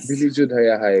 Yes. Dili jud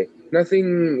hayahay.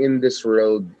 Nothing in this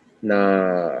world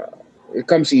na it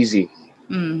comes easy,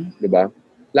 Mm, 'di ba?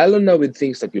 Lalo na with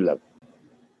things that you love.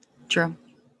 true.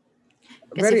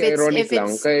 Because Very ironic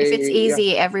lang if it's kay yeah. easy,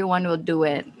 everyone will do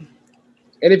it.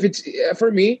 And if it's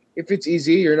for me, if it's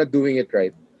easy, you're not doing it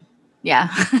right. Yeah.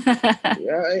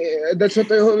 Yeah, that's what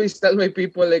I always tell my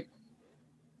people. Like,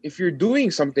 if you're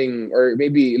doing something, or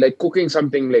maybe like cooking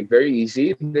something like very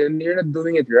easy, then you're not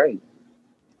doing it right.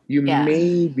 You Yeah.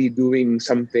 may be doing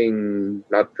something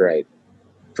not right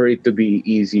for it to be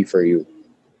easy for you.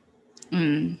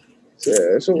 Mm,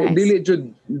 So nice.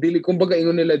 dili kumbaga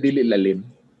ingon nila dili lalim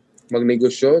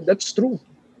magnegosyo. That's true.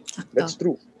 Sakto. That's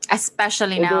true.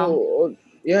 Especially now. Although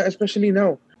yeah, especially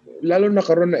now, lalo na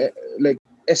karon na like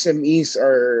SMEs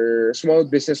or small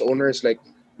business owners, like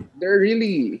they're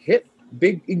really hit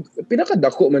big.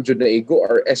 Pinakadako man jud na igo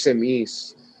are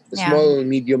SMEs, the Yeah. small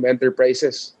medium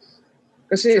enterprises.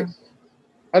 Kasi True.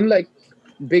 unlike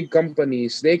big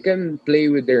companies, they can play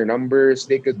with their numbers.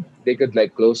 They could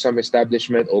like close some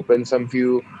establishment, open some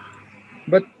few.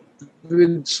 But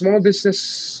with small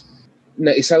business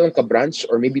na isa lang ka branch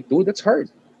or maybe two, that's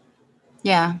hard.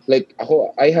 Yeah. Like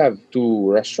ako, I have two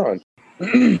restaurants,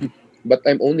 but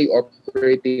I'm only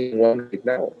operating one right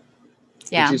now,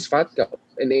 which is Yeah. Fat Cow.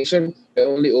 In Asian, I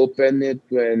only open it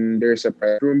when there's a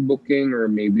private room booking or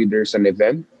maybe there's an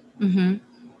event. Mm-hmm.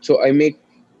 So I make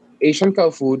Asian cow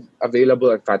food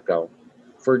available at Fat Cow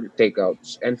for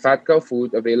takeouts, and Fat Cow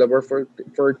food available for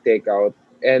takeout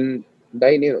and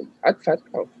dine in at Fat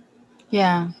Cow.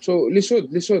 Yeah. So lisod.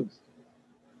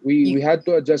 We You, we had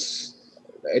to adjust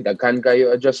daghan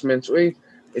kayo adjustments. Uy,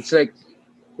 it's like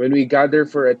when we gather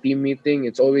for a team meeting,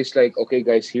 it's always like, okay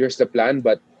guys, here's the plan,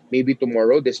 but maybe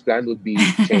tomorrow this plan would be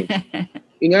changed.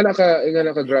 Inga na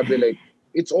ka grabe, like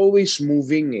it's always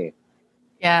moving eh.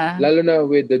 yeah. Lalo na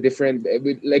with the different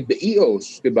with like the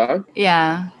EOs, 'di ba?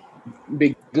 Yeah.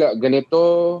 Bigla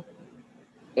ganito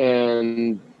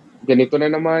and ganito na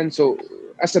naman. So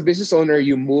as a business owner,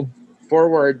 you move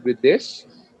forward with this.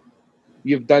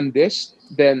 You've done this,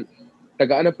 then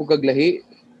tagaan na po kaglahi.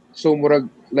 So murag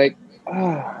like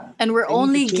And we're I need to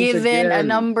only change given again.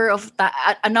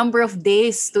 a number of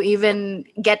days to even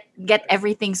get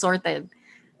everything sorted.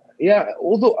 Yeah,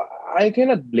 although I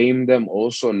cannot blame them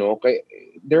also, no.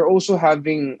 They're also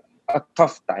having a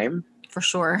tough time For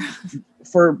sure.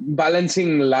 for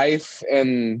balancing life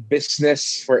and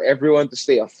business for everyone to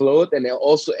stay afloat and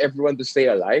also everyone to stay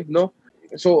alive, no.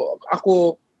 So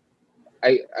ako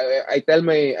I tell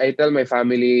my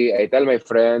family, I tell my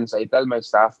friends, I tell my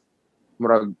staff,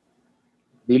 murag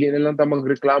dili na lang ta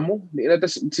magreklamo, di na ta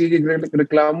sige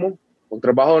reklamo,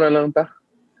 magtrabaho na lang ta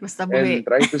Basta and buhi.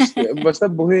 try to stay, basta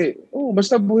buhi. Oh,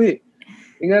 basta buhi.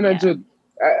 Inga na Yeah. jud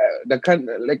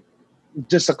like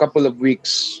just a couple of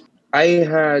weeks I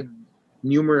had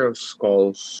numerous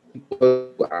calls, people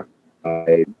who actually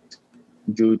died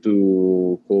due to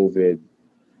COVID.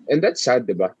 And that's sad,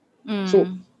 diba? So,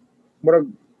 Mm, murag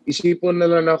isipon na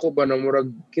lang ako ba na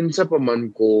murag kinsa pa man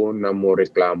ko na mo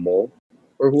reklamo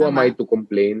or who am I tama. to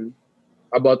complain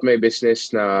about my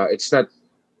business na it's not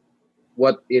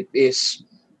what it is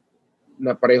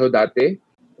na pareho dati.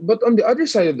 But on the other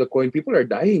side of the coin, people are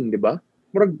dying, di ba?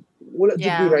 Murag wala jud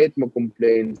mi Yeah. right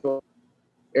mag-complain. So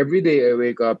every day I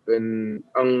wake up and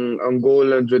ang goal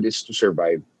lang jud is to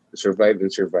survive. Survive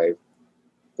and survive.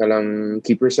 Kalang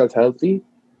keep yourself healthy,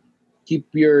 keep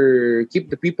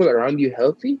the people around you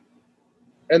healthy,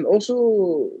 and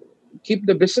also keep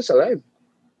the business alive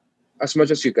as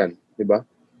much as you can, di ba?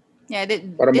 Yeah,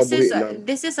 para mabuhi lang.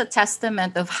 this is a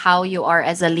testament of how you are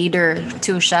as a leader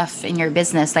to chef in your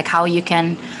business, like how you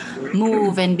can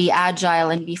move and be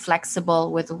agile and be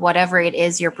flexible with whatever it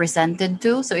is you're presented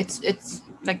to. So it's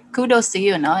like kudos to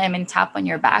you, no? I mean, tap on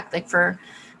your back, like for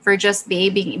just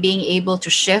being able to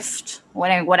shift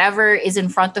whatever is in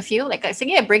front of you. Like I say,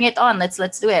 yeah, bring it on. Let's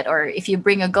do it. Or if you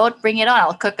bring a goat, bring it on.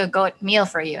 I'll cook a goat meal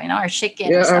for you, or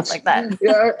chicken or stuff like that.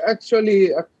 Yeah,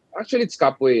 actually, it's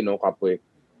kapoy, kapoy.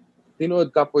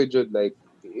 Kapoy, Jud, like,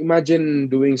 imagine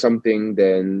doing something,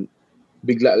 then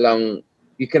bigla lang,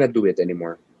 you cannot do it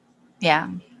anymore. Yeah.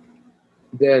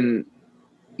 Then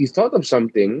you thought of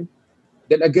something,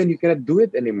 then again, you cannot do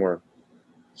it anymore.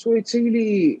 So it's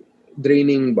really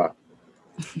draining ba?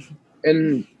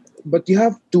 But you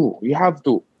have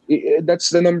to. That's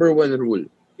the number one rule.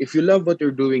 If you love what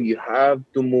you're doing, you have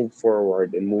to move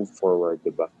forward and move forward,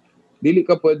 diba? Dili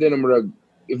ka pwede na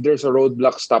if there's a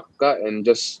roadblock, stop ka and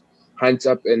just hands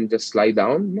up and just lie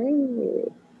down.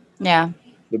 No. Yeah.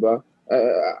 Diba?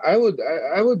 I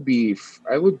would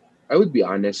be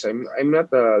honest. I'm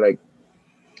not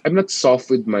I'm not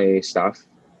soft with my staff.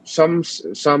 Some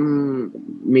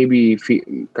maybe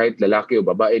kahit lalaki o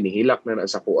babae nihilak na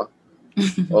sa kuha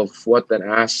of what an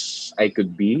ass I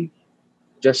could be,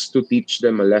 just to teach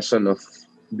them a lesson of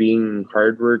being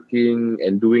hardworking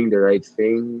and doing the right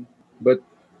thing. But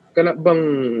kana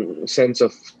bang sense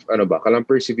of kalang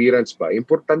perseverance ba?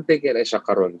 Importante kaya siya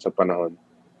karon sa panahon.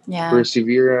 Yeah.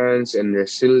 Perseverance and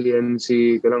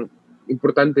resiliency, kanang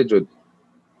importante jud.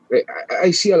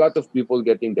 I see a lot of people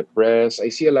getting depressed. I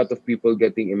see a lot of people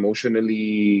getting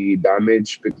emotionally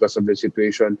damaged because of the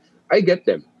situation. I get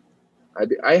them.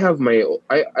 I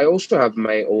also have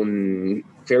my own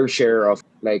fair share of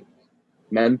like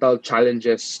mental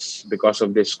challenges because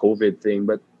of this COVID thing.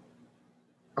 But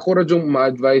ako ra yung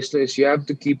ma-advise na is you have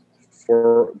to keep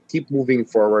moving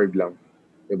forward lang.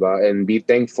 Diba? And be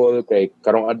thankful kay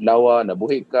karong adlaw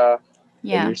nabuhi ka.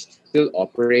 Yeah. And you're still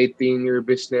operating your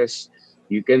business.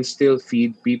 You can still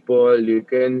feed people. You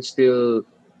can still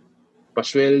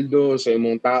pasweldo sa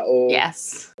imong tao.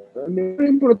 Yes. Very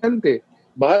importante.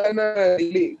 Bahala na,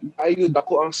 ayud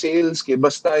ako ang sales kay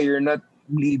basta you're not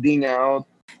bleeding out.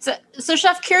 So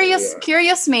chef, curious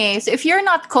me. So if you're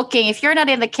not cooking, if you're not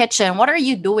in the kitchen, what are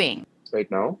you doing right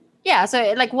now? Yeah.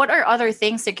 So like, what are other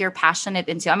things that you're passionate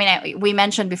into? I mean, we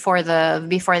mentioned before the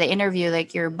interview,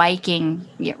 like you're biking,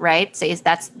 right? So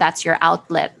that's your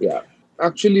outlet. Yeah.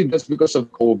 Actually, that's because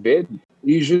of COVID.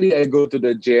 Usually I go to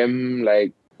the gym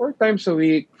like 4 times a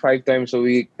week, 5 times a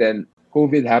week. Then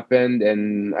COVID happened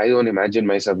and I don't imagine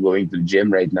myself going to the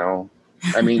gym right now.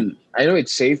 I mean, I know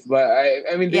it's safe, but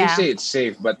I mean, they say it's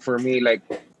safe. But for me, like,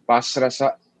 pasra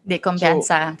sa... De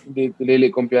kumpiyansa.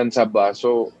 Lili kumpiyansa ba?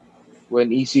 So, when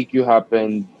ECQ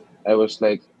happened, I was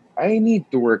like, I need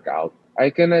to work out. I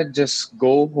cannot just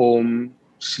go home,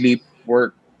 sleep,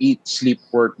 work, eat, sleep,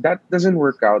 work. That doesn't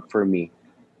work out for me.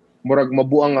 Murag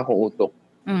mabuang akong utok.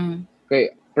 Okay,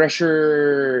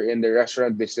 pressure in the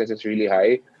restaurant business is really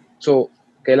high. So,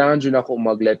 kailangan dyan ako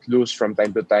mag-let loose from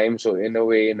time to time. So, in a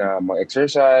way na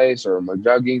mag-exercise or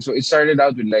mag-jogging. So, it started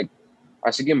out with like,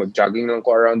 sige, mag-jogging lang ko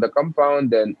around the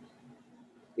compound. Then,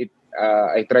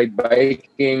 I tried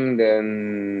biking.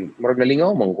 Then, marag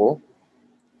nalingaw man ko.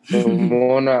 So,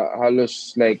 muna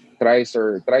halos like thrice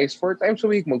 4 times a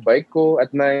week mag-bike ko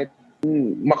at night.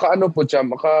 Makaano po siya,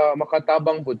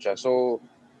 makatabang po siya. So,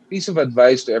 piece of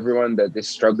advice to everyone that is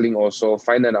struggling also,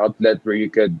 find an outlet where you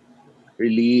could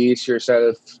release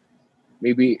yourself.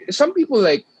 Maybe some people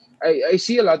like, I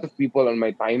see a lot of people on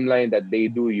my timeline that they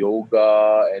do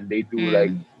yoga and they do like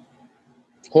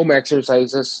home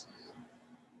exercises.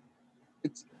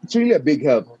 It's really a big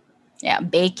help. Yeah,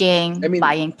 baking,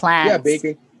 buying plants. Yeah,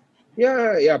 baking.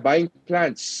 Yeah, buying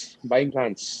plants.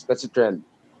 That's a trend.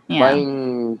 Yeah.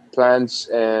 Buying plants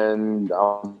and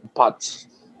pots.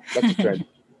 That's a trend.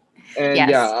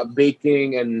 And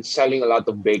baking and selling a lot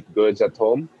of baked goods at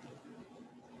home.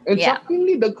 And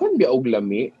shockingly, daghan biog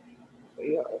lami.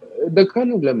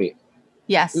 Daghan og lami.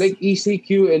 Yes. Like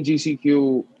ECQ and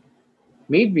GCQ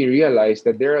made me realize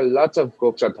that there are lots of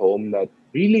cooks at home that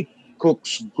really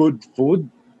cooks good food.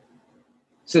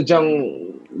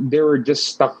 Sadyang they were just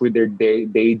stuck with their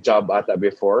day job ata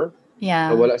before.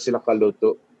 Yeah. Wala sila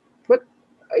kaluto. But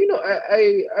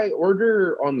I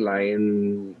order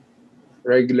online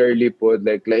regularly po,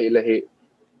 like lahi-lahi.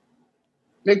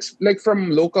 Like from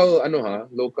local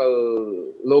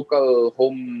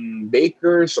home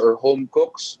bakers or home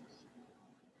cooks.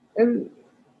 And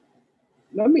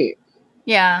lami.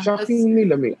 Yeah. Shockingly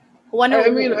lami. I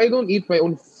mean, I don't eat my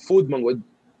own food, Mangod.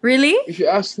 Really? If you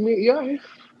ask me, yeah,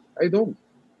 I don't.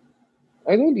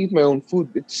 I don't eat my own food.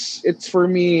 It's for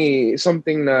me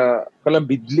something na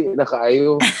kalambidli na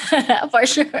kaayo. For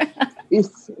sure. If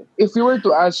if you were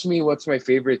to ask me what's my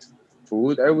favorite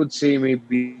food, I would say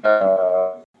maybe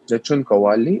lechon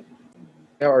kawali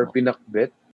or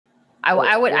pinakbet. I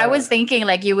Yeah. was thinking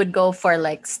like you would go for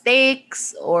like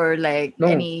steaks or like No,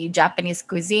 any Japanese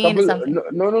cuisine or couple something.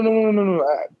 no.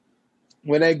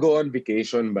 When I go on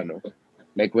vacation ba no?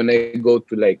 Like when I go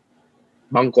to like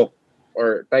Bangkok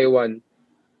or Taiwan,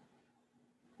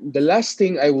 the last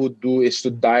thing I would do is to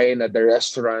dine at the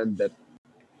restaurant that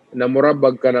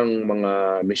namurabag ka ng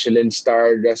mga Michelin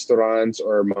star restaurants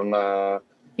or mga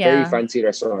very Yeah. fancy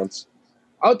restaurants.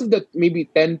 Out of that maybe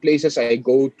 10 places I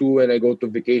go to when I go to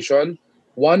vacation,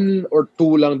 one or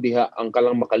two lang diha ang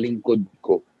kalang makalingkod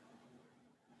ko.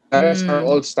 The rest are Mm.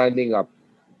 all standing up.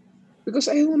 Because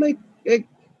I don't like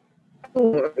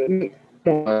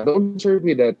don't serve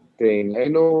me that thing. I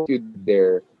know you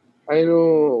there. I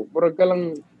know, parang ka lang,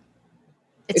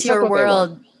 It's it's not your what I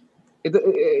want. world.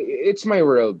 It's my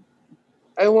world.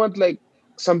 I want like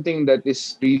something that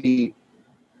is really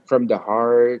from the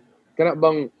heart. Kana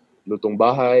bang lutong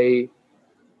bahay?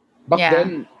 Back Yeah. then,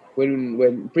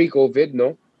 when pre-COVID,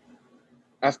 no,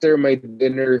 after my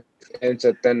dinner shift ends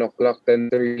at 10 o'clock,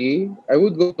 10:30, I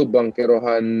would go to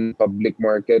Bangkerohan Public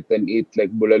Market and eat like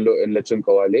bulalo and lechon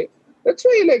kawali. That's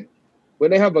why like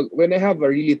when I have a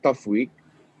really tough week,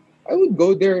 I would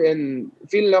go there and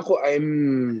feel like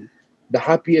I'm the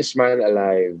happiest man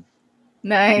alive.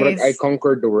 Murag I Nice.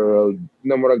 conquered the world.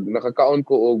 Na murag nakakaon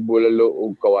ko og bulalo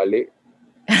og kawali.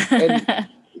 And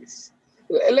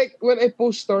like when I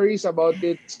post stories about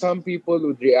it, some people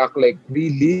would react like,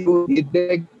 really? You did that?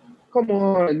 Like, come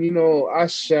on,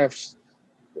 as chefs,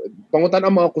 pangutan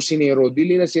ang mga kusinero,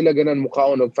 dili na sila ganan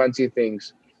mukhaon og fancy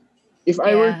things. If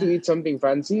I were to Yeah. eat something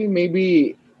fancy,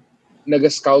 maybe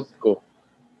naga-scout ko.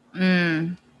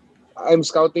 Mm. I'm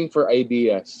scouting for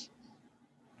ideas.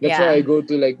 That's why I Yeah. go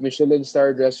to like Michelin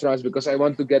starred restaurants because I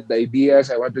want to get the ideas,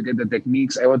 I want to get the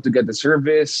techniques, I want to get the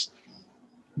service.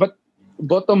 But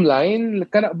bottom line,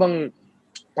 kana bang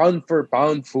pound for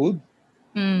pound food,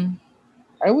 Mm.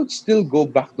 I would still go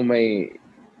back to my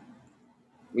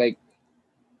like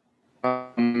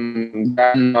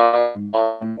grandma,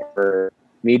 mom, or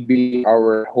maybe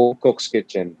our home cook's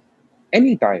kitchen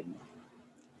anytime.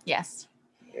 Yes.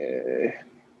 Uh,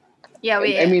 Yeah, and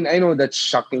we I mean, I know that's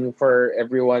shocking for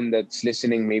everyone that's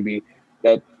listening. Maybe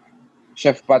that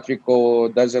Chef Patrico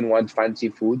doesn't want fancy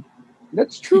food.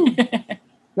 That's true.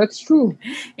 That's true.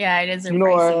 Yeah, it is You know,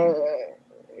 surprising.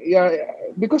 yeah,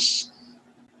 because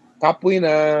kapoy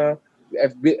na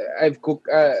I've cooked.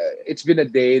 It's been a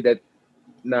day that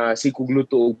na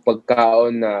sikugluto og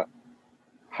pagkaon na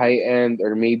high end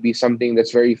or maybe something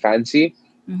that's very fancy.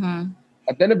 Mm-hmm.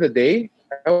 At the end of the day,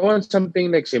 I want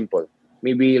something like simple.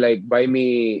 Maybe like buy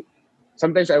me.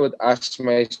 Sometimes I would ask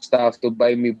my staff to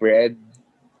buy me bread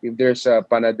if there's a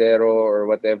panadero or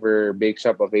whatever bake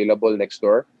shop available next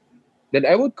door. Then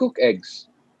I would cook eggs.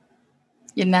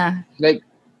 Yun na. Like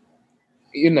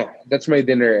that's my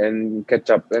dinner and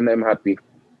ketchup, and I'm happy.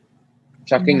 Yun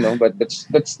Shocking, na. no? But that's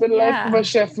the life of a Yeah.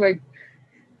 chef. Like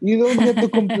you don't get to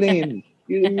complain.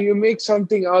 You make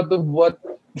something out of what,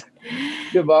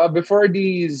 diba? Before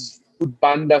these food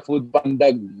panda,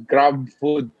 grab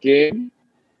food came.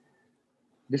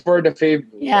 Before the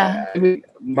Yeah. I mean,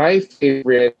 my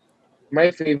favorite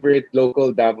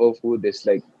local Davao food is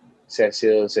like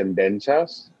Cecil's and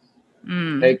Denchas.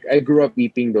 Mm. Like I grew up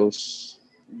eating those,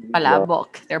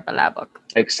 Palabok. They're palabok.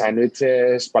 like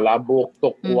sandwiches, palabok, Mm.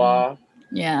 tokwa.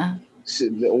 Yeah.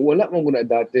 Wala man guna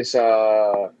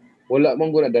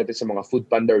dati sa mga food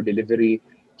panda or delivery.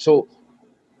 So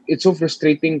it's so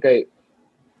frustrating kay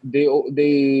they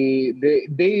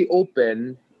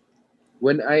open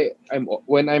when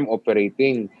I'm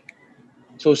operating.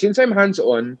 So since I'm hands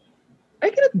on, I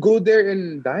cannot go there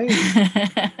and dine.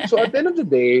 So at the end of the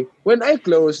day, when I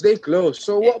close, they close.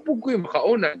 So wa po ko yung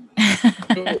makaunan.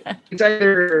 So it's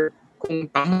either kung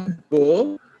tamad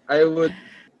ko, I would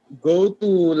go to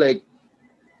like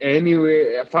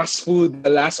anywhere fast food, the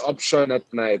last option at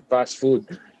night, fast food.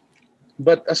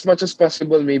 But as much as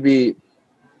possible, maybe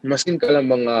masin ka lang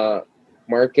mga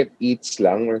market eats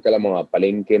lang or ka lang mga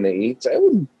palengke na eats. I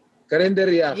would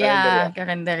karenderya. Yeah, I would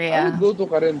karinderya. go to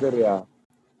karenderya.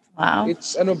 Wow.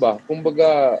 It's ano ba,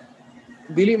 kumbaga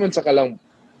dili man sa kalang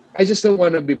I just don't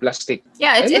want to be plastic.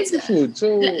 Yeah, I like it's the food.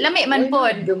 So lami why man not,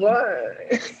 pod. diba?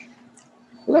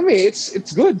 Lami, it's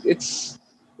good. It's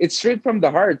straight from the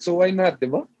heart. So why not,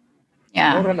 diba?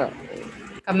 Yeah. Mura na.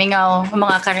 Kamingaw,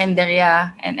 mga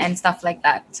karinderya and stuff like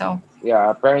that. So,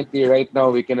 Yeah, apparently right now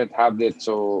we cannot have it.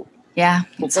 So yeah,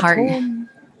 cook it's at hard. home.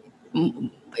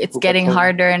 it's getting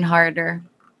harder and harder.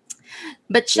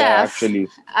 But Yeah, chef, actually.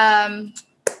 um,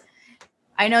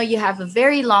 I know you have a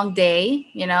very long day.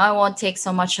 I won't take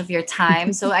so much of your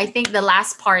time. So I think the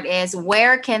last part is,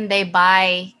 where can they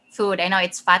buy food? I know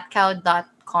it's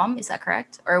fatcow.com. Is that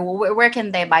correct? Or where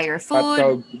can they buy your Fat food?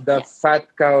 Cow, the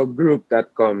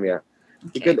fatcowgroup.com, yeah. You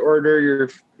Okay. could order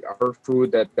our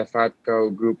food at the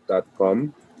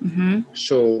fatcowgroup.com. Mm-hmm.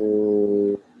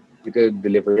 So you could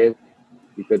deliver it.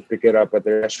 You could pick it up at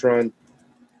the restaurant.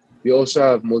 We also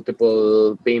have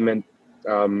multiple payment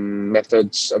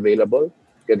methods available.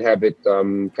 You can have it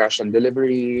cash on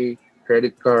delivery,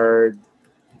 credit card,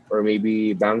 or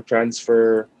maybe bank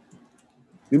transfer.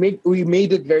 We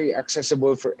made it very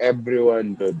accessible for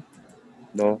everyone, dude.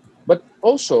 No, but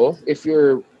also if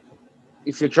you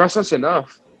trust us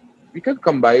enough, we can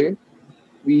come by.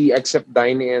 We accept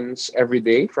dine-ins every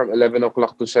day from 11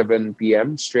 o'clock to 7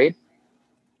 p.m. straight.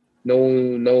 No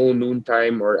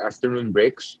noontime or afternoon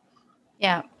breaks.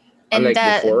 Yeah. And Unlike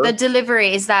the before.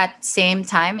 delivery, is that same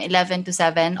time, 11 to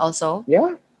 7 also?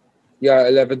 Yeah. Yeah,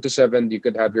 11 to 7 you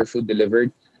could have your food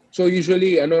delivered. So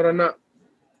usually ano ra na,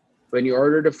 when you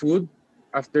order the food,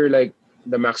 after like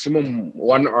the maximum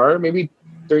 1 hour, maybe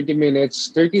 30 minutes,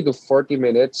 30 to 40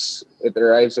 minutes, it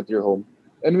arrives at your home.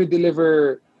 And we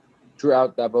deliver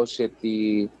throughout Davao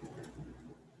City,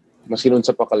 Masinun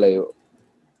sa Pakalayo.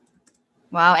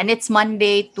 Wow. And it's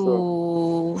Monday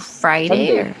So to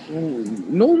Friday? Sunday.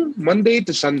 No, Monday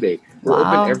to Sunday. We're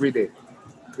open Wow. every day.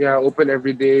 Yeah, open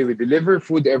every day. We deliver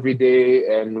food every day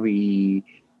and we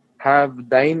have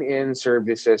dine-in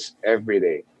services every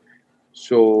day.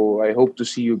 So I hope to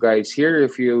see you guys here.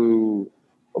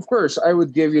 Of course, I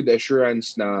would give you the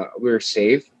assurance na we're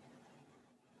safe,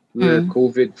 we're Mm,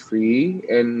 COVID free,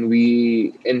 and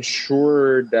we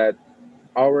ensure that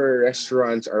our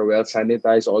restaurants are well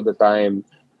sanitized all the time,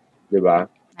 diba?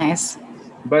 nice.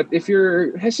 But if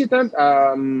you're hesitant,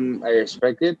 I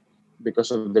respect it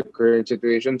because of the current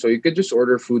situation. So you could just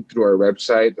order food through our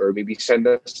website or maybe send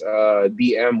us a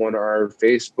DM on our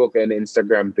Facebook and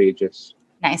Instagram pages.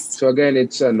 Nice. So again,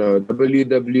 it's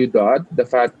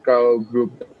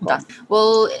www.thefatcowgroup.com.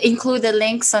 We'll include the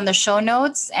links on the show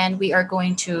notes, and we are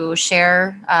going to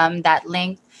share that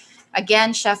link.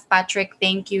 Again, Chef Patrick,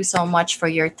 thank you so much for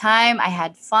your time. I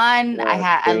had fun.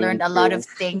 Yeah, I learned thank a lot of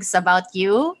you. things about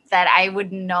you that I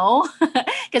wouldn't know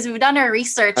because we've done our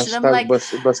research. And I'm Hashtag like,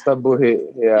 basta buhi.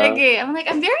 Yeah.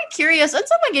 I'm very curious. What's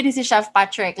someone getting si Chef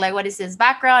Patrick? Like, what is his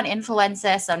background,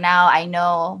 influences? So now I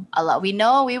know a lot. We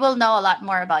will know a lot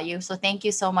more about you. So thank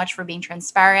you so much for being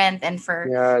transparent and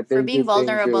Yeah, for thank being you, thank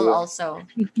vulnerable you. also.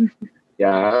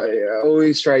 Yeah, I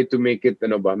always try to make it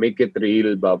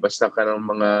real ba. Basta ka ng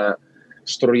mga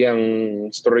storyang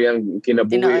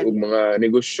kinabuhi Tinood. ug mga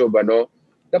negosyo ba no.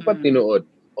 Dapat Mm. tinuod.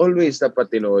 Always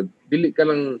dapat tinuod. Dili ka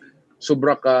lang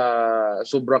sobra ka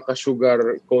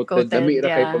sugar coated Coated, dami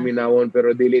ra kay yeah. paminawon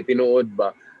pero dili tinuod ba,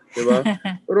 di ba?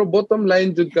 Pero bottom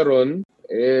line jud karon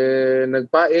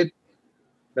nagpait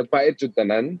jud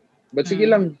tanan. But sige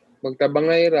Mm. lang,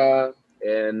 magtabangay ra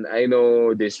and I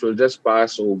know this will just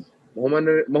pass ug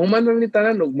mahuman na ni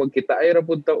tanan ug magkita ay ra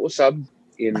pud ta usab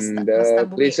in Basta the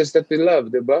buhi. places that we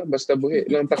love, di ba? Basta buhi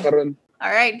lang ta karon. All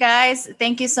right, guys.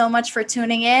 Thank you so much for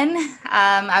tuning in.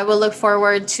 I will look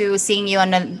forward to seeing you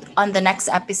on the next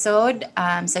episode.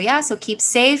 So keep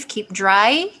safe, keep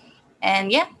dry, and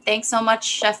yeah, thanks so much,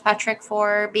 Chef Patrick,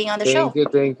 for being on the show. Thank you,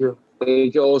 thank you.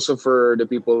 Thank you also for the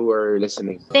people who are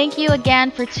listening. Thank you again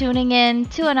for tuning in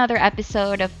to another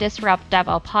episode of Disrupt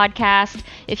Davao podcast.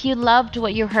 If you loved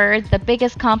what you heard, the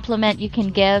biggest compliment you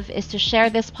can give is to share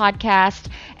this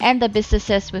podcast and the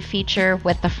businesses we feature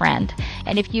with a friend.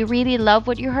 And if you really love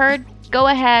what you heard, go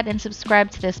ahead and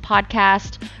subscribe to this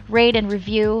podcast, rate and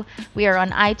review. We are on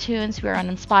iTunes, we are on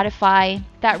Spotify.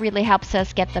 That really helps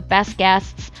us get the best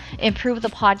guests, improve the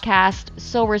podcast,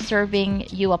 so we're serving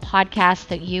you a podcast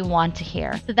that you want to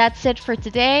hear. So that's it for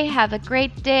today. Have a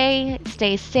great day,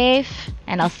 stay safe,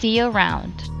 and I'll see you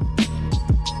around.